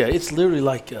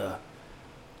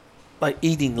like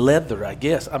eating leather, I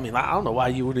guess. I mean, I don't know why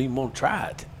you wouldn't even want to try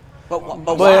it. But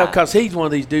Well, why? because he's one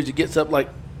of these dudes that gets up like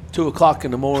 2:00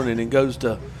 in the morning and goes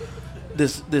to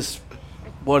this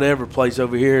whatever place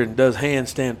over here and does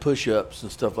handstand push-ups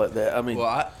and stuff like that. I mean,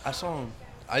 well, I saw him.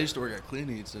 I used to work at Clean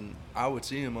Eats, and I would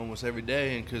see him almost every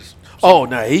day. And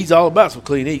now he's all about some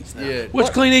Clean Eats. Now. Yeah, Which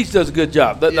Clean Eats does a good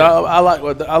job. I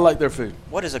like their food.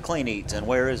 What is a Clean Eats and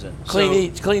where is it? Clean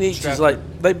Eats is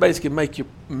like they basically make your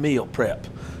meal prep.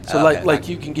 So like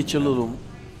you can get your little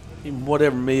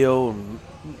whatever meal and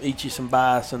eat you some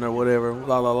bison or whatever,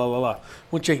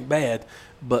 which ain't bad.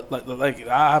 But like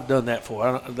I've done that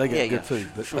for. They get good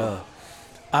food, but sure.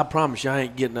 I promise you, I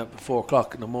ain't getting up at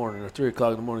 4:00 in the morning or 3:00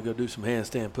 in the morning to go do some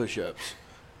handstand push-ups.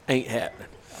 Ain't happening.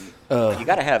 You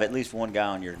got to have at least one guy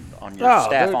on your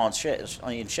staff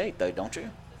in shape, though, don't you?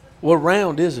 Well,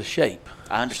 round is a shape.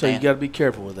 I understand. So you got to be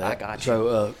careful with that. I got you.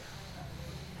 So,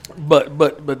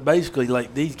 but basically,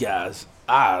 like these guys,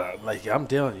 I'm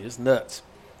telling you, it's nuts,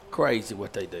 crazy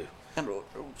what they do. And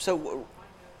so,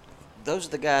 those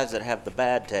are the guys that have the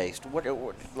bad taste. Where do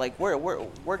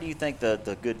you think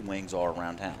the good wings are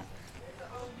around town?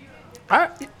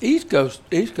 East Coast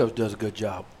does a good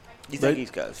job. You think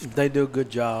East Coast? They do a good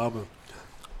job.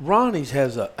 Ronnie's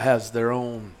has their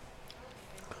own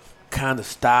kind of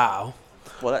style.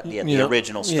 Well, the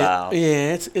original style.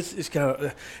 Yeah, it's kind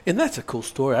of, and that's a cool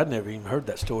story. I'd never even heard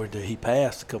that story until he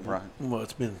passed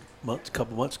it's been a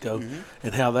couple months ago,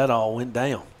 and how that all went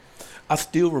down. I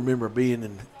still remember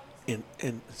being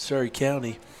in Surrey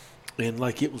County, and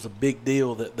like it was a big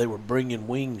deal that they were bringing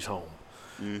wings home.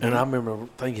 Mm-hmm. And I remember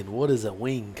thinking, what is a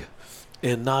wing?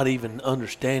 And not even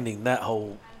understanding that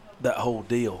whole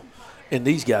deal. And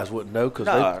these guys wouldn't know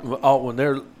because when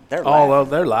they're all of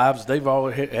their lives, they've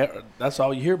always that's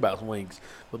all you hear about is wings.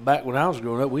 But back when I was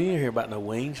growing up, we didn't hear about no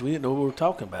wings. We didn't know what we were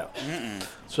talking about.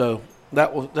 So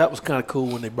that was kind of cool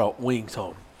when they brought wings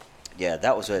home. Yeah,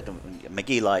 that was it.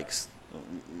 McGee likes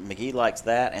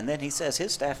that, and then he says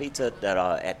his staff eats at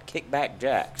Kickback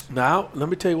Jack's. Now, let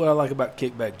me tell you what I like about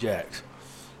Kickback Jack's.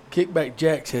 Kickback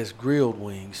Jack's has grilled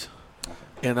wings,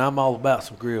 and I'm all about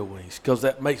some grilled wings because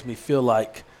that makes me feel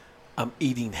like I'm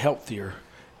eating healthier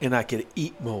and I can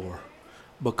eat more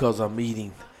because I'm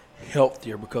eating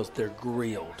healthier because they're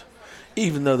grilled,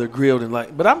 even though they're grilled and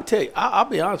like. But I'm gonna tell you, I'll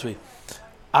be honest with you,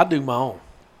 I do my own.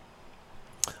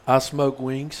 I smoke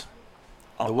wings.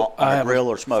 On a grill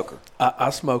or smoker?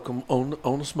 I smoke them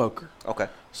on a smoker. Okay.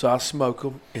 So I smoke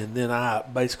them, and then I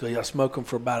smoke them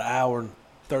for about an hour and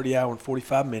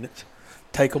 45 minutes,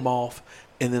 take them off,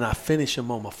 and then I finish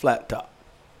them on my flat top.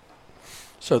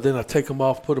 So then I take them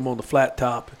off, put them on the flat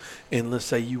top, and let's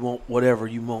say you want whatever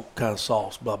you want kind of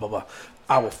sauce, blah, blah, blah.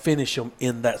 I will finish them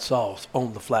in that sauce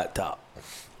on the flat top.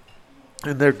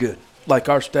 And they're good. Like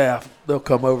our staff, they'll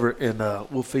come over and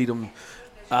we'll feed them.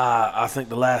 I think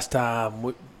the last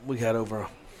time we had over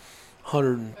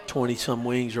 120-some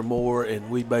wings or more, and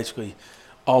we basically,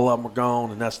 all of them were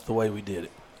gone, and that's the way we did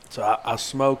it. So I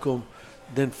smoke them,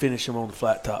 then finish them on the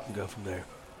flat top and go from there.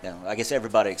 Yeah, I guess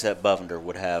everybody except Bovender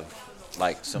would have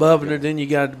like some. Bovender, then you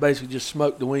got to basically just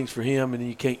smoke the wings for him, and then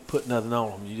you can't put nothing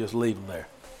on them. You just leave them there.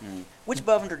 Which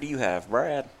Bovender do you have,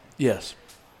 Brad? Yes.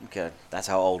 Okay, that's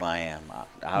how old I am.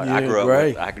 I grew up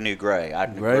with, I knew Gray.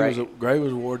 Gray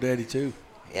was a war daddy too.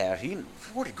 Yeah,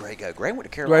 where did Gray go? Gray went to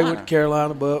Carolina. Gray went to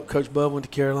Carolina. Coach Bub went to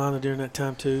Carolina during that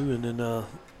time too, and then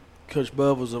Coach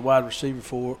Bub was a wide receiver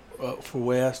for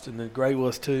West, and then Gray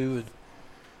was too. And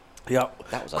yeah,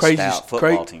 that was a stout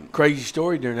football team. Crazy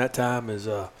story during that time is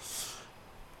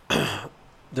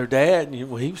their dad. He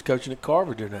was coaching at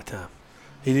Carver during that time.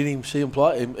 He didn't even see him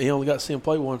play. He only got to see him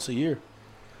play once a year.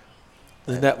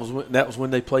 And that was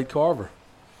when they played Carver.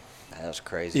 That was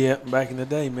crazy. Yeah, back in the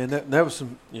day, man. That was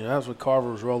some. That was when Carver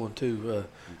was rolling too.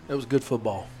 That was good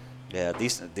football. Yeah,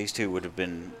 these two would have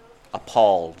been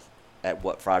appalled at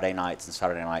what Friday nights and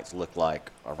Saturday nights looked like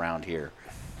around here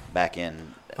back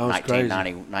in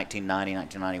 1990,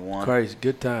 1991. Crazy,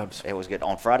 good times. It was good.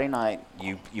 On Friday night,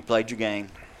 you played your game,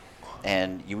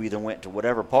 and you either went to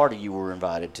whatever party you were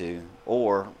invited to,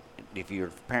 or if your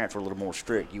parents were a little more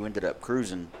strict, you ended up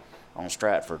cruising on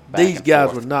Stratford. These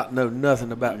guys would not know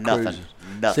nothing about cruising.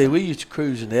 Nothing. See, we used to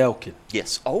cruise in Elkin.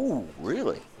 Yes. Oh,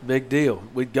 really? Big deal.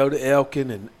 We'd go to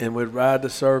Elkin and we'd ride the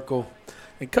circle.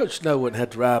 And Coach Snow wouldn't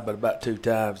have to ride but about 2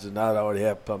 times, and I'd already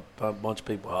have a bunch of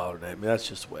people hollering at me. That's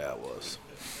just the way I was.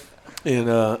 And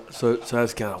so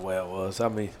that's kind of the way I was. I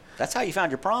mean, that's how you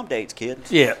found your prom dates, kid.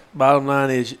 Yeah. Bottom line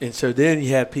is, and so then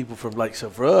you had people from so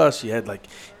for us, you had like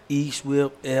East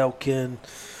Wilk, Elkin,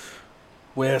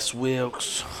 West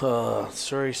Wilkes,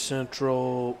 Surrey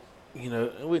Central,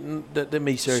 Starmount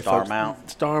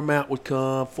would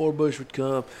come, Forbush would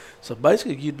come. So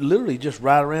basically, you'd literally just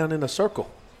ride around in a circle,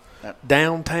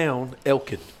 downtown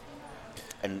Elkin.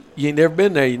 And you ain't never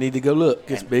been there. You need to go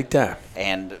look. It's big time.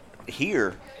 And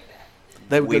here,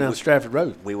 they would go down Stratford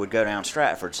Road. We would go down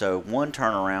Stratford. So one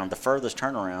turnaround, the furthest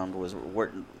turnaround was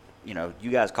where, you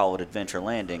guys call it Adventure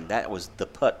Landing. That was the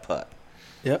putt-putt.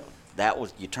 Yep. That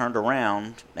was, you turned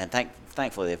around, and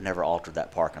thankfully they've never altered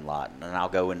that parking lot. And I'll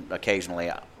go in occasionally.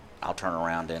 I'll turn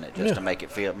around in it just to make me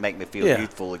feel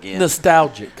youthful again,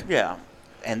 nostalgic. Yeah,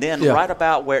 and then right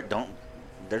about where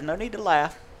there's no need to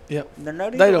laugh. Yep. There's no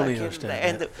need. They don't even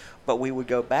understand. But we would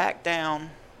go back down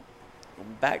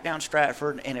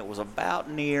Stratford, and it was about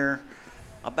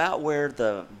where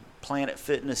the Planet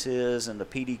Fitness is and the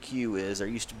PDQ is. There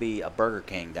used to be a Burger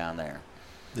King down there.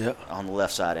 Yep. On the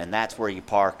left side, and that's where you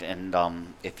parked. And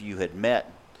if you had met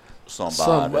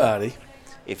somebody.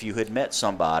 If you had met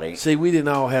somebody. See, we didn't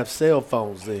all have cell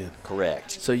phones then. Correct.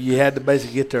 So you had to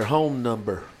basically get their home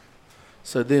number.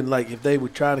 So then, like, if they were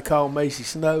trying to call Macy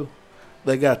Snow,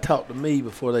 they got to talk to me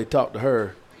before they talk to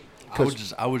her.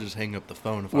 I would just hang up the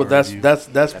phone if I were you.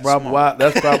 That's probably why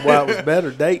it was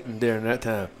better dating during that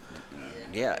time.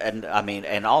 Yeah, and I mean,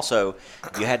 and also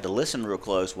you had to listen real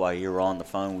close while you were on the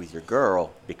phone with your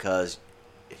girl, because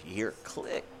if you hear a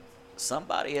click,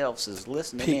 somebody else is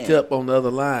listening. Picked up on the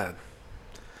other line.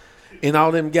 And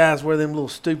all them guys wear them little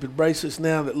stupid bracelets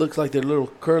now that looks like they're little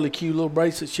curly Q little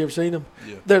bracelets. You ever seen them?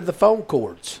 Yeah. They're the phone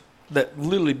cords that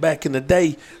literally back in the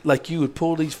day, like you would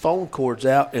pull these phone cords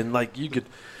out and like you could.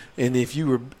 And if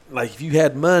you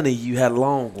had money, you had a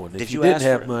long one. If you didn't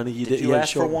have money, you didn't. Did you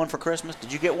ask for one for Christmas?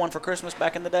 Did you get one for Christmas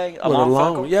back in the day? A long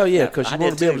phone? Yeah, because you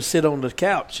want to be able to sit on the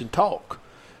couch and talk.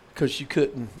 because you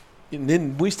couldn't. And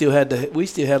then we still had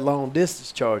long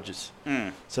distance charges.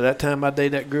 So that time I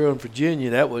dated that girl in Virginia,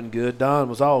 that wasn't good. Don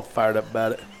was all fired up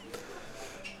about it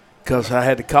because I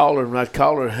had to call her, and I'd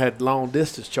call her and had long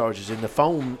distance charges. And the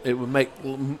phone, it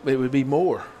would be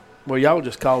more. Well, y'all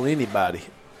just call anybody.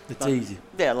 It's easy.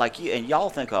 Yeah, like and y'all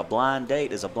think a blind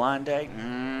date is a blind date?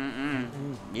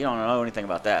 You don't know anything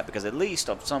about that because at least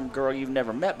of some girl you've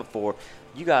never met before,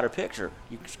 you got her picture.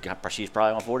 She's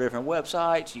probably on 4 different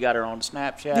websites. You got her on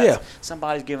Snapchat. Yeah.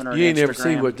 Somebody's giving her You an ain't Instagram. never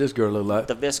see what this girl look like.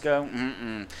 The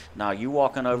Visco? No, you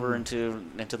walking over into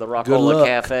the Rockola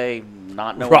Cafe,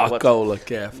 not knowing Rockola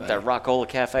Cafe. That Rockola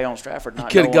Cafe on Stratford. You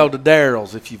could have gone to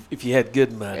Daryl's if you had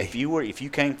good money. If you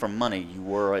came from money, you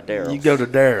were at Daryl's. You go to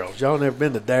Daryl's. Y'all never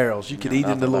been to Daryl's. You could eat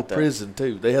in the little prison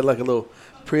too. They had like a little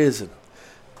prison.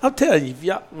 I'm telling you,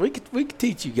 we could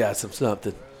teach you guys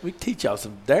something. We could teach y'all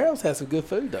some. Daryl's has some good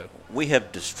food though. We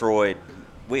have destroyed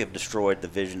the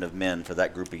vision of men for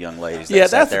that group of young ladies. Yeah,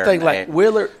 that's the thing. Like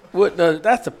Willard,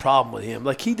 that's the problem with him.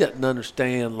 Like he doesn't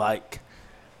understand. Like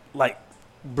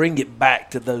bring it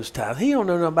back to those times. He don't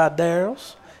know nothing about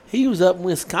Daryl's. He was up in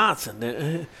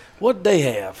Wisconsin. What did they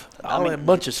have? A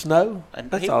bunch of snow.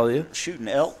 That's all it is. Shooting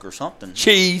elk or something.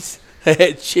 Cheese. They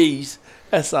had cheese.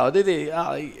 That's all. Did he?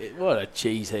 What a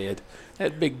cheese head.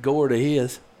 That big gourd of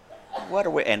his.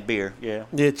 And beer, yeah.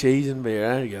 Yeah, cheese and beer.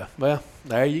 There you go. Well,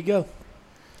 there you go.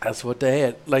 That's what they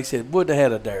had. Like I said, wouldn't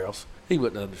have had a Daryl's. He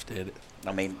wouldn't understand it.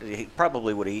 I mean, he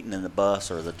probably would have eaten in the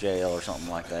bus or the jail or something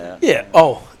like that. Yeah.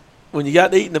 Oh, when you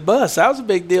got to eat in the bus, that was a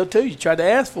big deal too. You tried to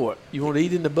ask for it. You want to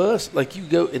eat in the bus? Like you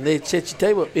go and they'd set your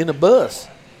table up in a bus.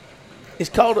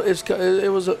 It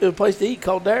was a place to eat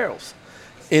called Daryl's.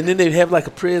 And then they'd have like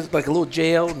a prison, like a little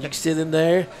jail, and you could sit in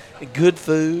there, and good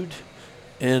food,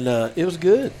 and it was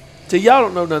good. So y'all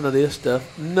don't know none of this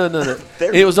stuff. None of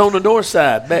it. It was on the north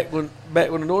side back when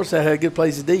the north side had good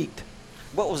places to eat.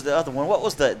 What was the other one? What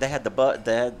was they had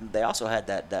they also had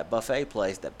that buffet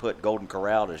place that put Golden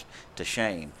Corral to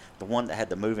shame. The one that had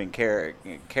the moving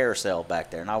carousel back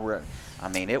there.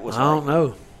 And it was. I don't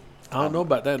know. I don't know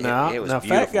about that now. It was now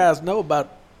beautiful. Fat guys know about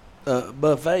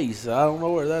buffets. So I don't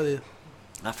know where that is.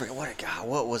 I forget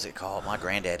what was it called? My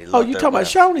granddaddy. Oh, you talking about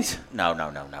Shoney's? No.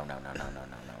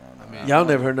 Y'all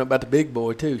never heard nothing about the big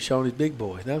boy too. Shoney's big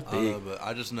boy. That was big. But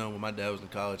I just know when my dad was in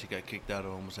college, he got kicked out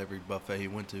of almost every buffet he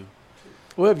went to.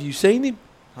 Well, have you seen him?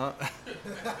 Huh?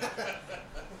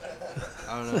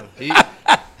 I don't know. He's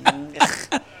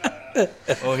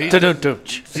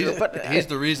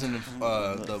the reason.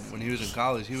 When he was in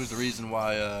college, he was the reason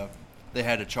why they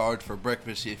had to charge for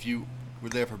breakfast. If you were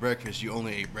there for breakfast, you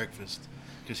only ate breakfast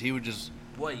because he would just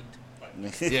wait.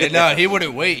 Yeah, no, he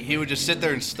wouldn't wait. He would just sit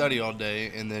there and study all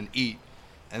day and then eat.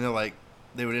 And then,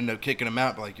 they would end up kicking him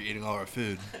out, but, you're eating all our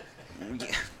food.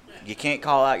 You can't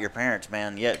call out your parents,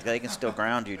 man. Yet they can still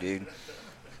ground you, dude.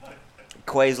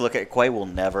 Quay will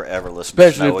never ever listen.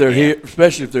 Especially if they're here.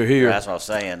 Especially if they're here. That's what I was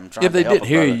saying. If they didn't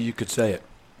hear you, you could say it.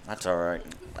 That's all right.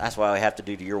 That's what I have to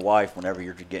do to your wife whenever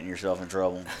you're getting yourself in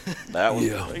trouble.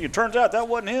 It turns out that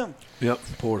wasn't him. Yep,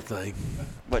 poor thing.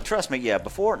 But trust me,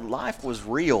 before life was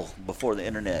real before the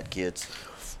internet, kids.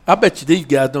 I bet you these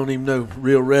guys don't even know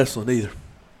real wrestling either.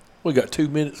 We got 2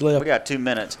 minutes left. We got 2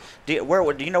 minutes. Do you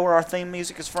know where our theme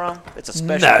music is from? It's a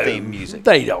special theme music.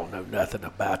 They don't know nothing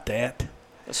about that.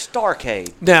 The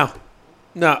Starcade.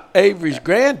 Now Avery's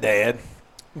granddad,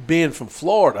 being from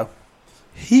Florida,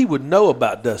 he would know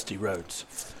about Dusty Rhodes.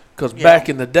 Because back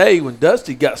in the day when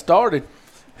Dusty got started,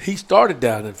 he started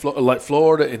down in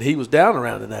Florida, and he was down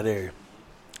around in that area.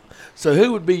 So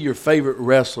who would be your favorite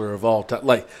wrestler of all time?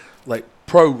 Like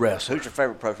pro wrestler. Who's your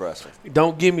favorite pro wrestler?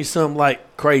 Don't give me some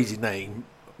crazy name.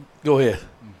 Go ahead.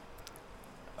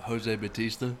 Jose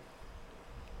Batista.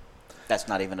 That's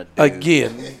not even a dude.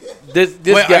 Again, this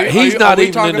guy, he's not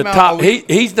even in the top.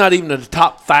 He's not even in the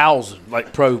top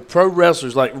 1,000 pro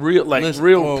wrestlers,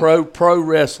 real pro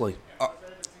wrestling.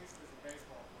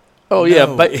 Oh yeah,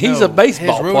 but he's a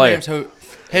baseball player.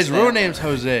 His real name's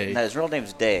Jose. No, his real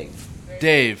name's Dave.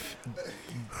 Dave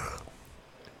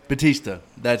Batista.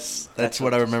 That's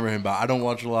what I remember him by. I don't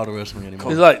watch a lot of wrestling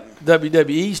anymore. It's like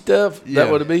WWE stuff. Yeah.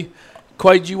 That would it be?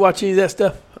 Quay, did you watch any of that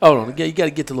stuff? Hold on, you got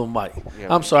to get the little mic. Yeah,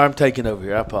 I'm sorry, I'm taking over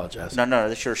here. I apologize. No,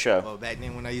 that's your show. Well, back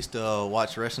then when I used to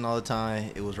watch wrestling all the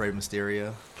time, it was Rey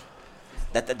Mysterio.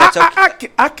 That's okay.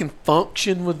 I can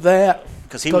function with that.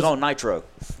 Because he was on Nitro.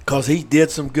 Because he did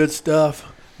some good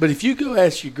stuff. But if you go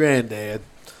ask your granddad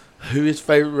who his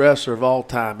favorite wrestler of all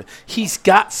time, he's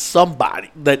got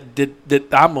somebody that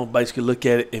I'm going to basically look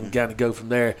at it and kind of go from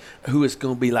there, who is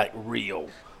going to be real.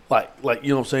 Like you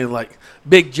know what I'm saying, like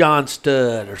Big John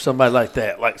Studd or somebody like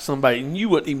that, like somebody, and you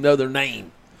wouldn't even know their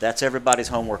name. That's everybody's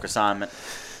homework assignment.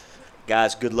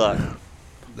 Guys, good luck.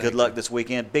 Good luck this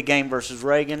weekend. Big game versus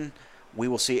Reagan. We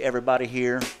will see everybody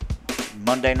here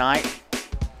Monday night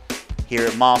here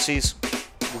at Mossy's.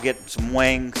 We'll get some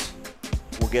wings.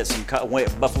 We'll get some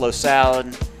buffalo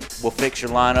salad. We'll fix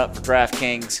your lineup for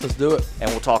DraftKings. Let's do it.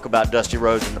 And we'll talk about Dusty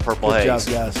Rhodes and the Purple Good Haze.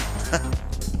 job, guys.